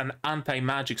course, an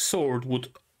anti-magic sword would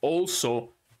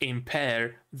also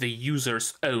impair the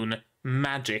user's own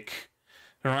magic,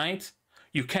 right?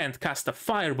 You can't cast a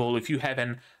fireball if you have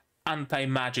an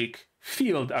anti-magic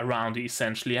field around,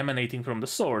 essentially emanating from the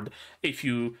sword. If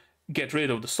you get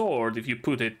rid of the sword, if you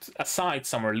put it aside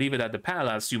somewhere, leave it at the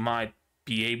palace, you might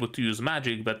be able to use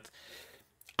magic, but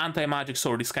anti-magic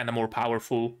sword is kind of more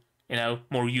powerful, you know,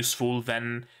 more useful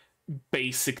than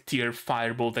basic tier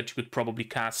fireball that you could probably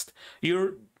cast.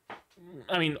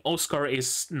 I mean, Oscar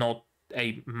is not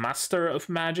a master of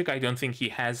magic. I don't think he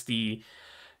has the,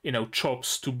 you know,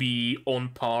 chops to be on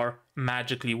par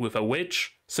magically with a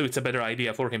witch, so it's a better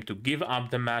idea for him to give up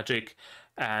the magic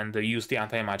and use the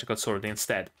anti-magical sword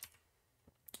instead.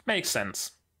 Makes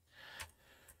sense.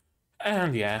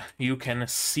 And yeah, you can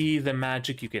see the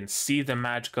magic, you can see the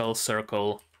magical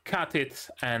circle, cut it,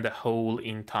 and the whole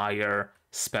entire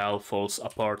spell falls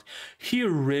apart. He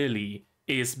really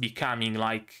is becoming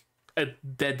like a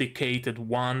dedicated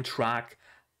one-track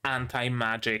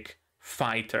anti-magic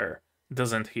fighter,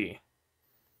 doesn't he?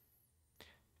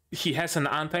 He has an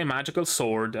anti-magical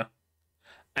sword,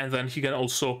 and then he can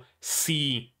also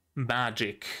see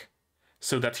magic,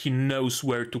 so that he knows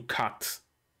where to cut.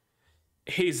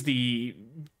 He's the,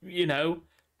 you know,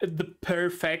 the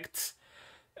perfect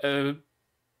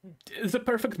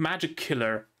magic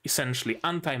killer, essentially.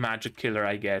 Anti-magic killer,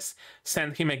 I guess.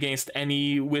 Send him against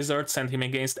any wizard, send him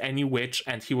against any witch,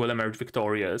 and he will emerge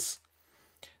victorious.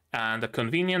 And a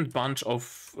convenient bunch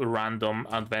of random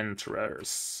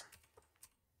adventurers.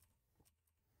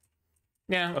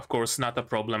 Yeah, of course, not a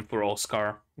problem for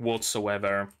Oscar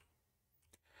whatsoever.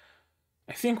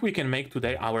 I think we can make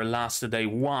today our last day.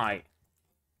 Why?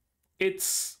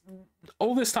 It's...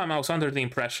 all this time I was under the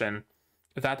impression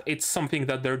that it's something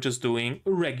that they're just doing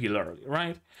regularly,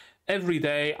 right? Every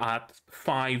day at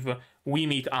 5, we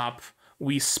meet up,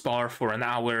 we spar for an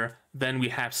hour, then we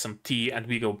have some tea and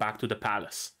we go back to the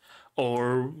palace.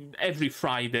 Or every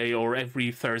Friday or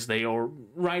every Thursday, or,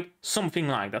 right? Something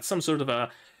like that, some sort of a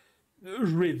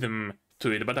rhythm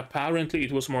to it. But apparently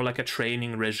it was more like a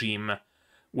training regime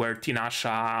where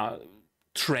Tinasha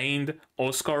trained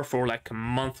Oscar for like a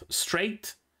month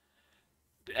straight.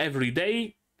 Every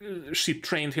day she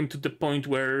trained him to the point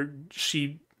where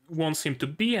she wants him to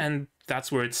be, and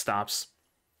that's where it stops.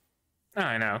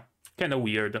 I know, kind of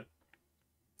weird.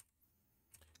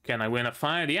 Can I win a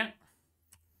fight? Yeah.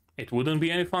 It wouldn't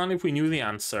be any fun if we knew the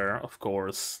answer, of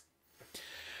course.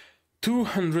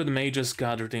 200 mages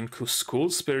gathered in School,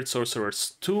 Spirit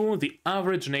Sorcerers 2. The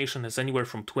average nation has anywhere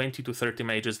from 20 to 30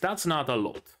 mages. That's not a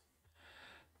lot.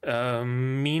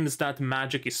 Means that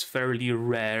magic is fairly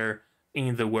rare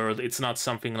in the world. It's not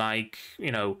something like,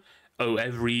 you know, oh,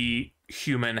 every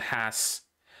human has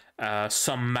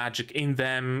some magic in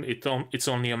them. It's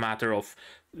only a matter of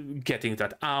getting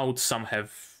that out. Some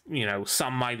have, you know,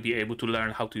 some might be able to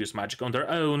learn how to use magic on their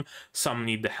own. Some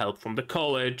need the help from the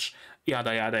college,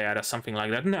 yada, yada, yada, something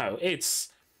like that. No,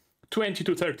 it's 20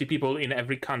 to 30 people in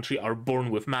every country are born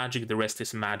with magic. The rest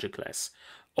is magicless.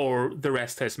 Or the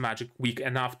rest has magic weak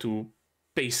enough to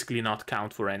basically not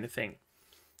count for anything.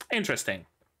 Interesting.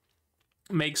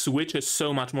 Makes witches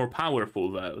so much more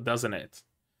powerful, though, doesn't it?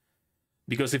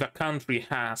 Because if a country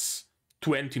has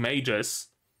 20 mages,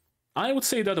 I would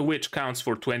say that a witch counts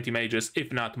for 20 mages,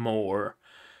 if not more.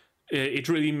 It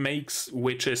really makes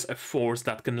witches a force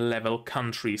that can level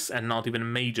countries, and not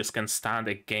even mages can stand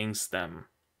against them.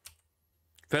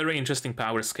 Very interesting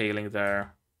power scaling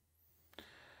there.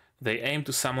 They aim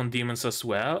to summon demons as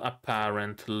well,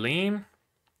 apparently.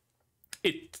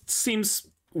 It seems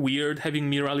weird having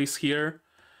Miralis here,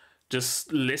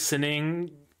 just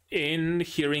listening in,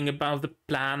 hearing about the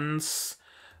plans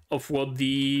of what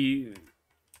the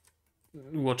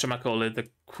whatchamacallit, the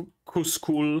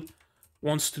Kuskul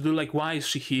wants to do. Like, why is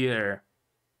she here?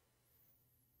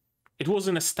 It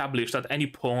wasn't established at any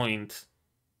point,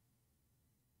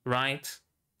 right?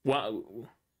 Well,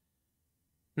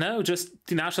 no, just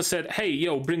Tinasha said, hey,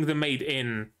 yo, bring the maid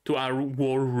in to our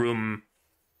war room.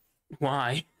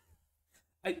 Why?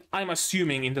 I'm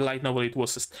assuming in the light novel it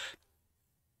was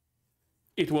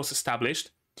established.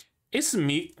 Is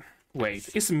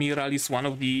Miralis one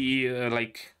of the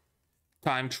like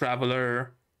time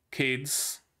traveler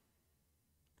kids?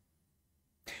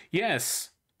 Yes,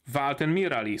 Valt and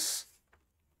Miralis.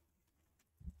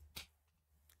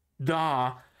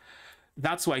 Duh.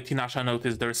 That's why Tinasha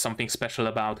noticed there's something special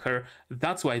about her.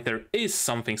 That's why there is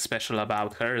something special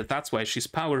about her. That's why she's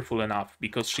powerful enough,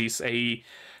 because she's a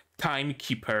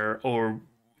timekeeper, or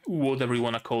whatever you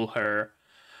want to call her.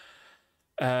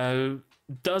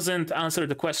 Doesn't answer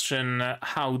the question,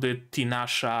 how did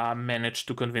Tinasha manage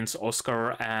to convince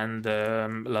Oscar and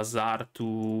Lazar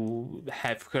to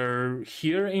have her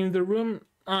here in the room?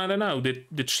 I don't know.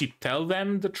 Did she tell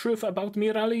them the truth about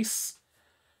Miralis?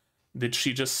 Did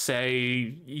she just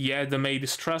say, yeah, the maid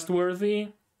is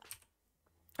trustworthy?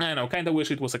 I don't know, kind of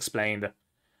wish it was explained.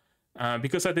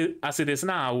 Because as it is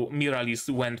now, Miralis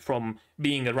went from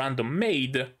being a random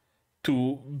maid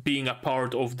to being a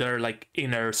part of their like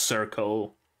inner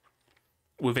circle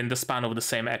within the span of the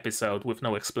same episode, with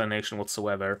no explanation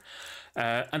whatsoever.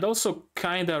 And also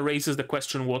kind of raises the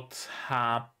question, what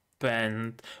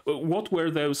happened? What were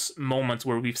those moments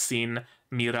where we've seen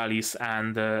Miralis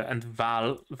and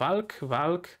Valk,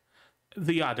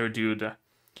 the other dude?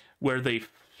 Were they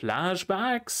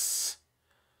flashbacks?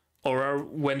 Or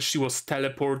when she was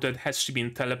teleported, has she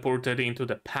been teleported into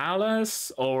the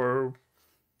palace? Or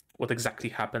what exactly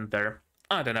happened there?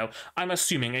 I don't know. I'm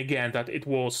assuming, again, that it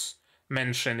was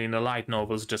mentioned in the light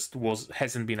novels, just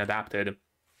hasn't been adapted.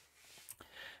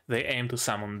 They aim to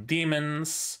summon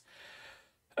demons.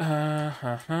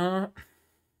 And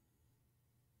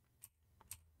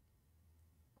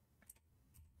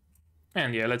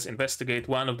yeah, let's investigate.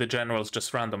 One of the generals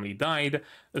just randomly died.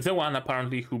 The one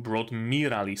apparently who brought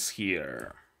Miralis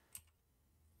here.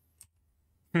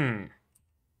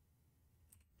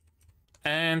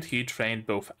 And he trained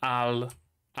both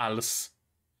Als,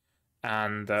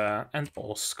 and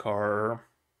Oscar.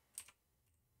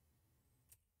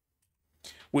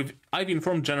 I've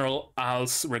informed General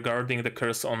Als regarding the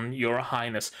curse on Your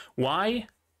Highness. Why?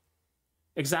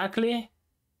 Exactly?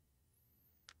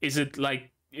 Is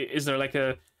there like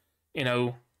a, you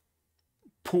know,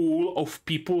 pool of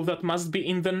people that must be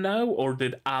in the know, or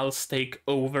did Als take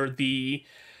over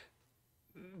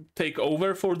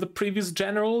for the previous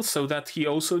general so that he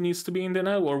also needs to be in the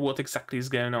know, or what exactly is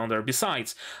going on there?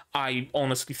 Besides, I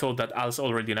honestly thought that Als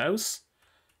already knows,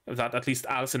 that at least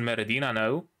Als and Meredina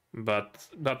know, but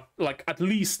like at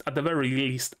the very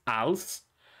least Als,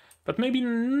 but maybe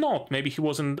not. Maybe he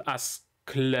wasn't as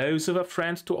close of a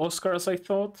friend to Oscar as I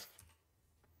thought.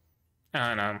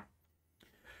 I don't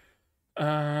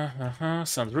know.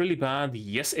 Sounds really bad.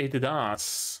 Yes, it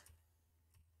does.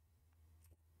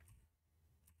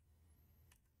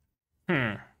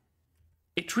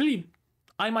 It really...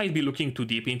 I might be looking too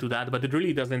deep into that, but it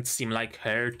really doesn't seem like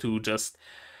her to just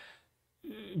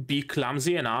be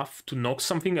clumsy enough to knock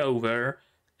something over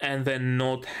and then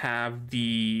not have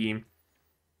the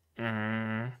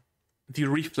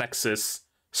reflexes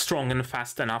strong and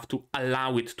fast enough to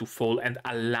allow it to fall and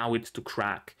allow it to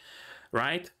crack,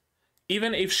 right?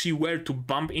 Even if she were to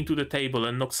bump into the table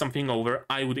and knock something over,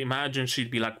 I would imagine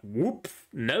she'd be like, whoop,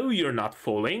 no, you're not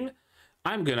falling.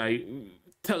 I'm gonna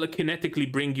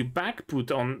telekinetically bring you back,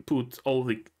 put all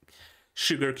the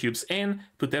sugar cubes in,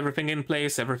 put everything in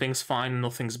place, everything's fine,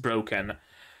 nothing's broken.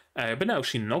 But no,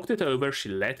 she knocked it over, she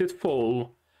let it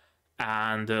fall,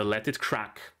 and let it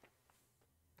crack.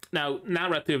 Now,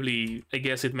 narratively, I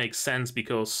guess it makes sense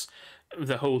because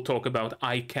the whole talk about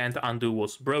I can't undo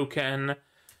what's broken,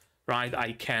 right?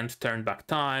 I can't turn back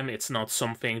time. It's not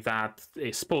something that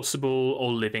is possible.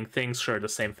 All living things share the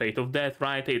same fate of death,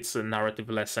 right? It's a narrative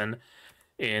lesson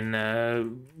in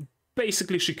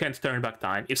basically she can't turn back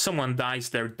time. If someone dies,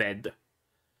 they're dead.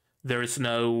 There is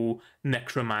no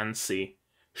necromancy.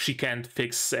 She can't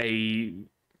fix I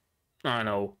don't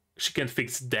know, she can't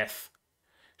fix death.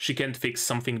 She can't fix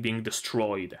something being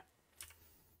destroyed.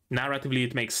 Narratively,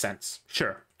 it makes sense.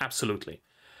 Sure, absolutely.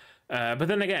 But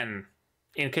then again,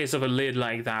 in case of a lid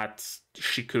like that,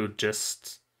 she could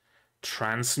just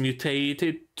transmutate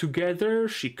it together.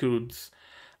 She could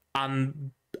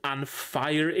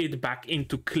unfire it back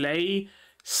into clay,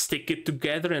 stick it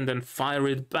together, and then fire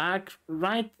it back,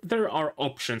 right? There are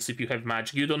options if you have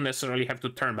magic. You don't necessarily have to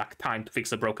turn back time to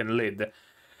fix a broken lid.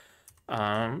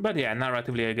 But yeah,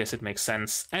 narratively, I guess it makes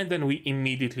sense. And then we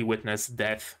immediately witness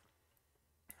death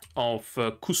of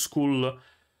Kuzcool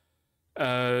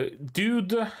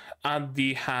dude at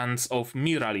the hands of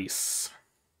Miralis.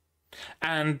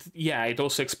 And yeah, it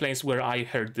also explains where I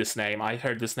heard this name. I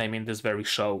heard this name in this very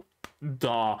show.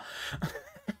 Duh.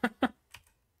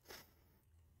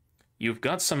 You've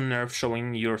got some nerve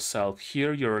showing yourself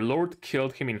here. Your lord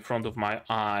killed him in front of my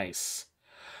eyes.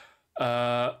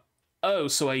 Oh,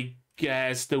 so I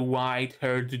guess the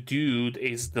white-haired dude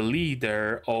is the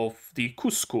leader of the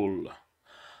Kuzcool.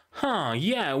 Huh,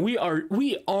 yeah, we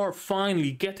are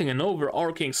finally getting an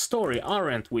overarching story,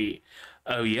 aren't we?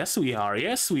 Oh, yes we are,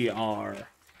 yes we are.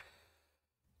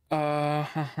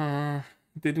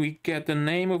 Did we get the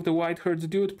name of the white-haired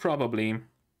dude? Probably.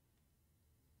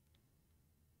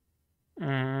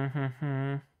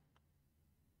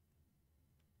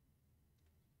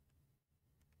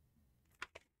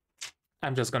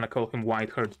 I'm just gonna call him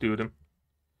white-haired dude.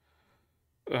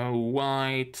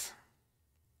 White-haired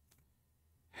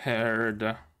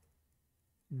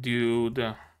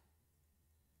dude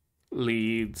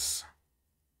leads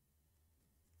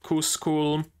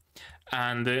Kuzcool,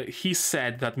 and he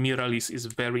said that Miralis is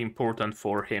very important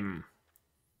for him.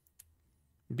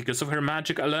 Because of her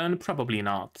magic alone? Probably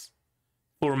not.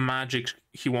 For magic,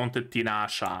 he wanted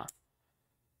Tinasha.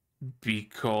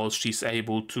 Because she's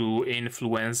able to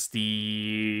influence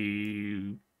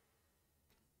the...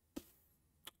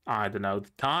 I don't know,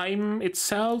 the time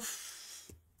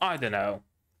itself? I don't know.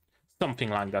 Something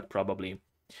like that, probably.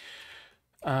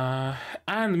 And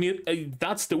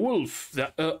that's the wolf.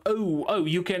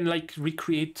 You can, like,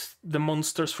 recreate the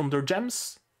monsters from their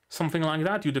gems? Something like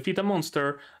that. You defeat a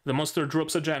monster, the monster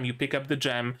drops a gem, you pick up the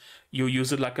gem, you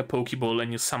use it like a Pokeball,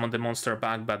 and you summon the monster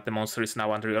back, but the monster is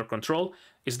now under your control.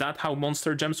 Is that how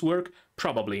monster gems work?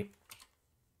 Probably.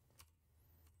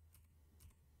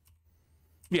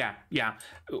 Yeah.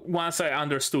 Once I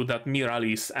understood that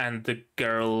Miralis and the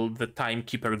girl, the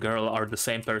timekeeper girl, are the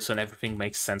same person, everything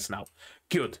makes sense now.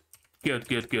 Good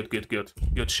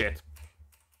shit.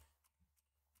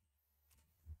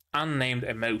 Unnamed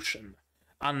emotion.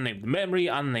 Unnamed memory,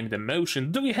 unnamed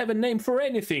emotion. Do we have a name for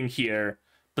anything here?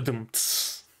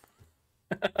 Ba-dum-ts.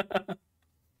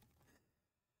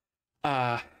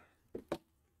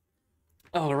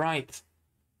 Alright.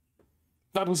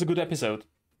 That was a good episode.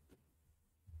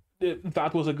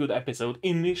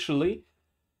 Initially,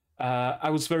 I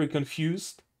was very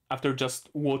confused after just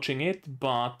watching it,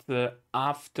 but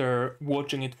after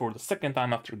watching it for the second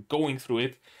time, after going through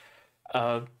it,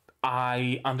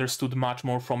 I understood much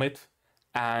more from it,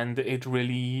 and it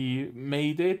really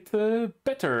made it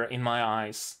better in my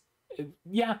eyes.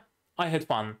 Yeah, I had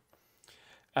fun.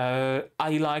 I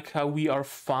like how we are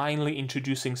finally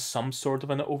introducing some sort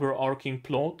of an overarching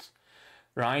plot,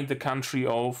 right? The country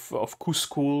of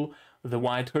Kuzcool, the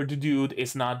white-haired dude,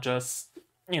 is not just,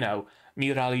 you know,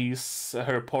 Miralis,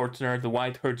 her partner, the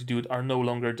white-haired dude are no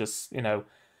longer just, you know,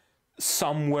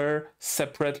 somewhere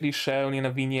separately shown in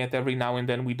a vignette every now and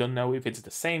then. We don't know if it's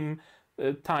the same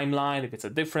timeline, if it's a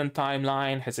different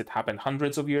timeline, has it happened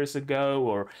hundreds of years ago,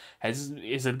 or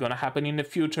is it gonna happen in the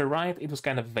future, right? It was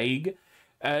kind of vague.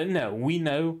 No, we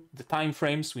know the time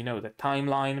frames, we know the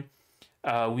timeline,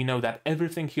 we know that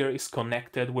everything here is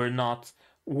connected. We're not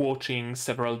watching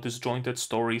several disjointed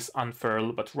stories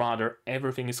unfurl, but rather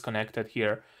everything is connected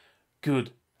here.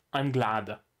 Good. I'm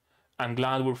glad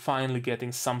we're finally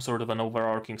getting some sort of an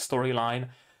overarching storyline.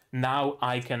 Now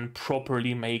I can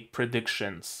properly make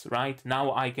predictions, right?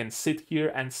 Now I can sit here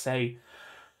and say,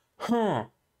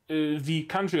 the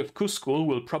country of Kuzkul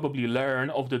will probably learn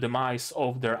of the demise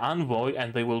of their envoy,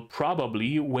 and they will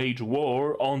probably wage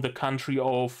war on the country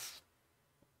of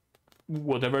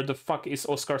whatever the fuck is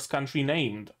Oscar's country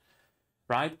named,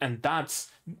 right? And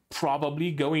that's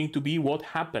probably going to be what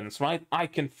happens, right? I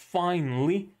can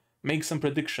finally make some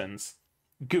predictions.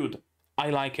 Good. I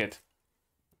like it.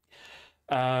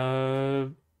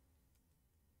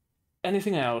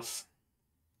 Anything else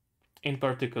in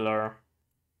particular?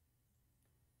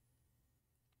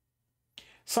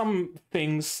 Some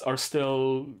things are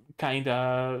still kind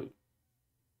of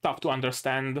tough to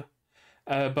understand,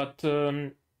 but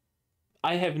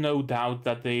I have no doubt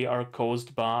that they are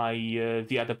caused by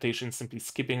the adaptation simply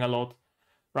skipping a lot,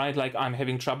 right? Like, I'm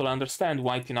having trouble understand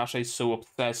why Tinasha is so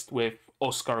obsessed with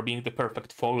Oscar being the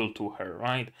perfect foil to her,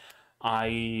 right?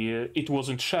 It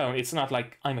wasn't shown. It's not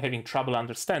like I'm having trouble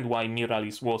understand why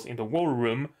Miralis was in the war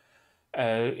room,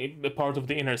 a part of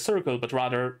the inner circle, but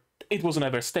rather it was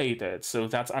never stated. So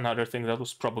that's another thing that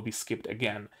was probably skipped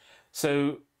again.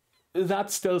 So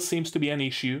that still seems to be an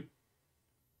issue,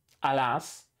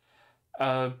 alas.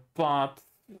 But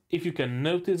if you can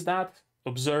notice that,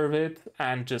 observe it,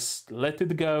 and just let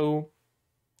it go,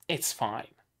 it's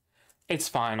fine. It's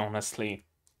fine, honestly.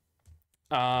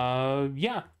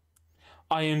 Yeah.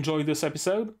 I enjoyed this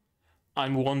episode.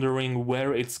 I'm wondering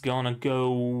where it's gonna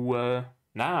go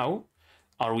now.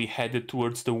 Are we headed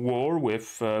towards the war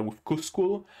with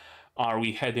Kuzkul? Are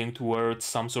we heading towards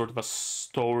some sort of a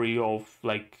story of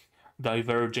like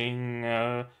diverging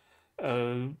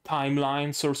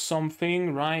timelines or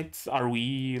something, right? Are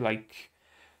we like,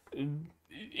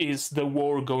 is the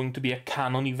war going to be a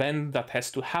canon event that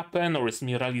has to happen, or is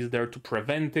Miralis there to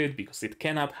prevent it because it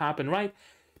cannot happen, right?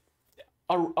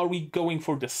 Are we going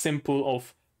for the simple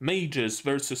of mages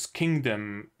versus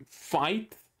kingdom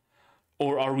fight?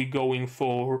 Or are we going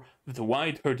for the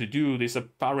white-haired dude is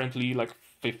apparently like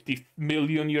 50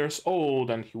 million years old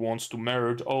and he wants to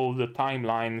merge all the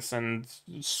timelines and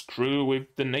screw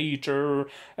with the nature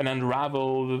and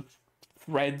unravel the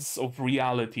threads of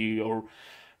reality? Or,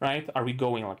 right? Are we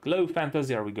going like low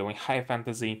fantasy? Are we going high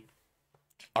fantasy?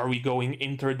 Are we going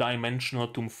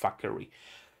interdimensional tomfuckery?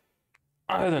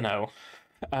 I don't know.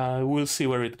 We'll see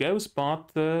where it goes,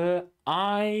 but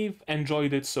I've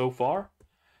enjoyed it so far.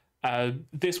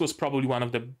 This was probably one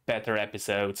of the better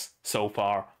episodes so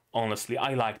far, honestly.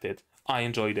 I liked it. I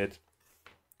enjoyed it.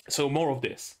 So more of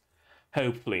this.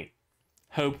 Hopefully.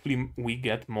 Hopefully we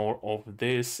get more of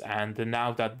this, and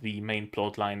now that the main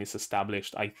plot line is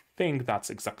established, I think that's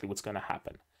exactly what's gonna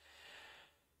happen.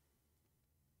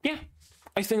 Yeah,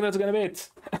 I think that's gonna be it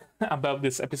about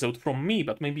this episode from me,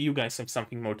 but maybe you guys have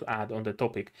something more to add on the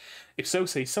topic. If so,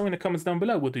 say so in the comments down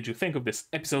below. What did you think of this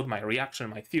episode, my reaction,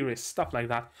 my theories, stuff like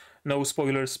that? No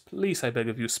spoilers, please, I beg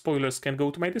of you. Spoilers can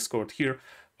go to my Discord here,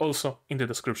 also in the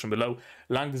description below.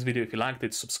 Like this video if you liked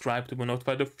it, subscribe to be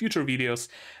notified of future videos.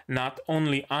 Not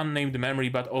only Unnamed Memory,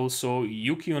 but also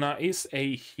Yukiuna is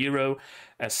a hero,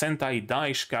 Sentai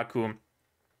Daishikaku,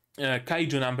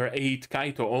 Kaiju number 8,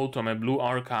 Kaito Otome, Blue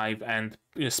Archive, and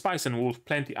Spice and Wolf,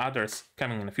 plenty others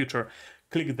coming in the future.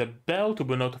 Click the bell to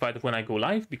be notified when I go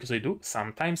live, because I do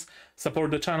sometimes.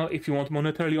 Support the channel if you want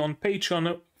monetarily on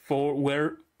Patreon,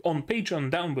 on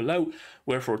Patreon down below,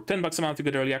 where for $10 a month you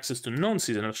get early access to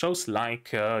non-seasonal shows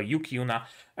like Yukiuna,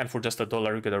 and for just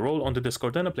 $1 you get a role on the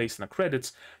Discord and a place in the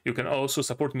credits. You can also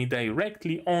support me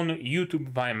directly on YouTube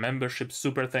via membership,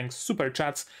 super thanks, super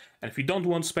chats, and if you don't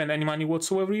want to spend any money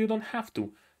whatsoever, you don't have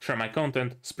to. Share my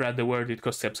content, spread the word, it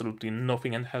costs absolutely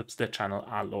nothing and helps the channel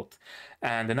a lot.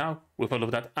 And now, with all of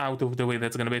that out of the way,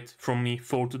 that's gonna be it from me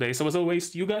for today. So as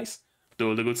always, you guys, do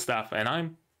all the good stuff, and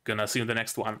I'm gonna see you in the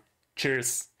next one.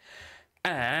 Cheers!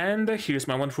 And here's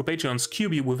my wonderful Patreons: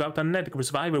 QB, Without a Net,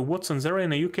 Survivor, Watson, Zero,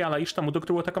 and Yuki, Ala, Ishtamu,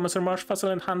 Dr. Wataka, Master Marsh,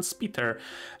 Fassel, and Hans Peter.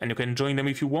 And you can join them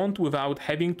if you want without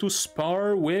having to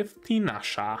spar with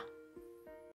Tinasha.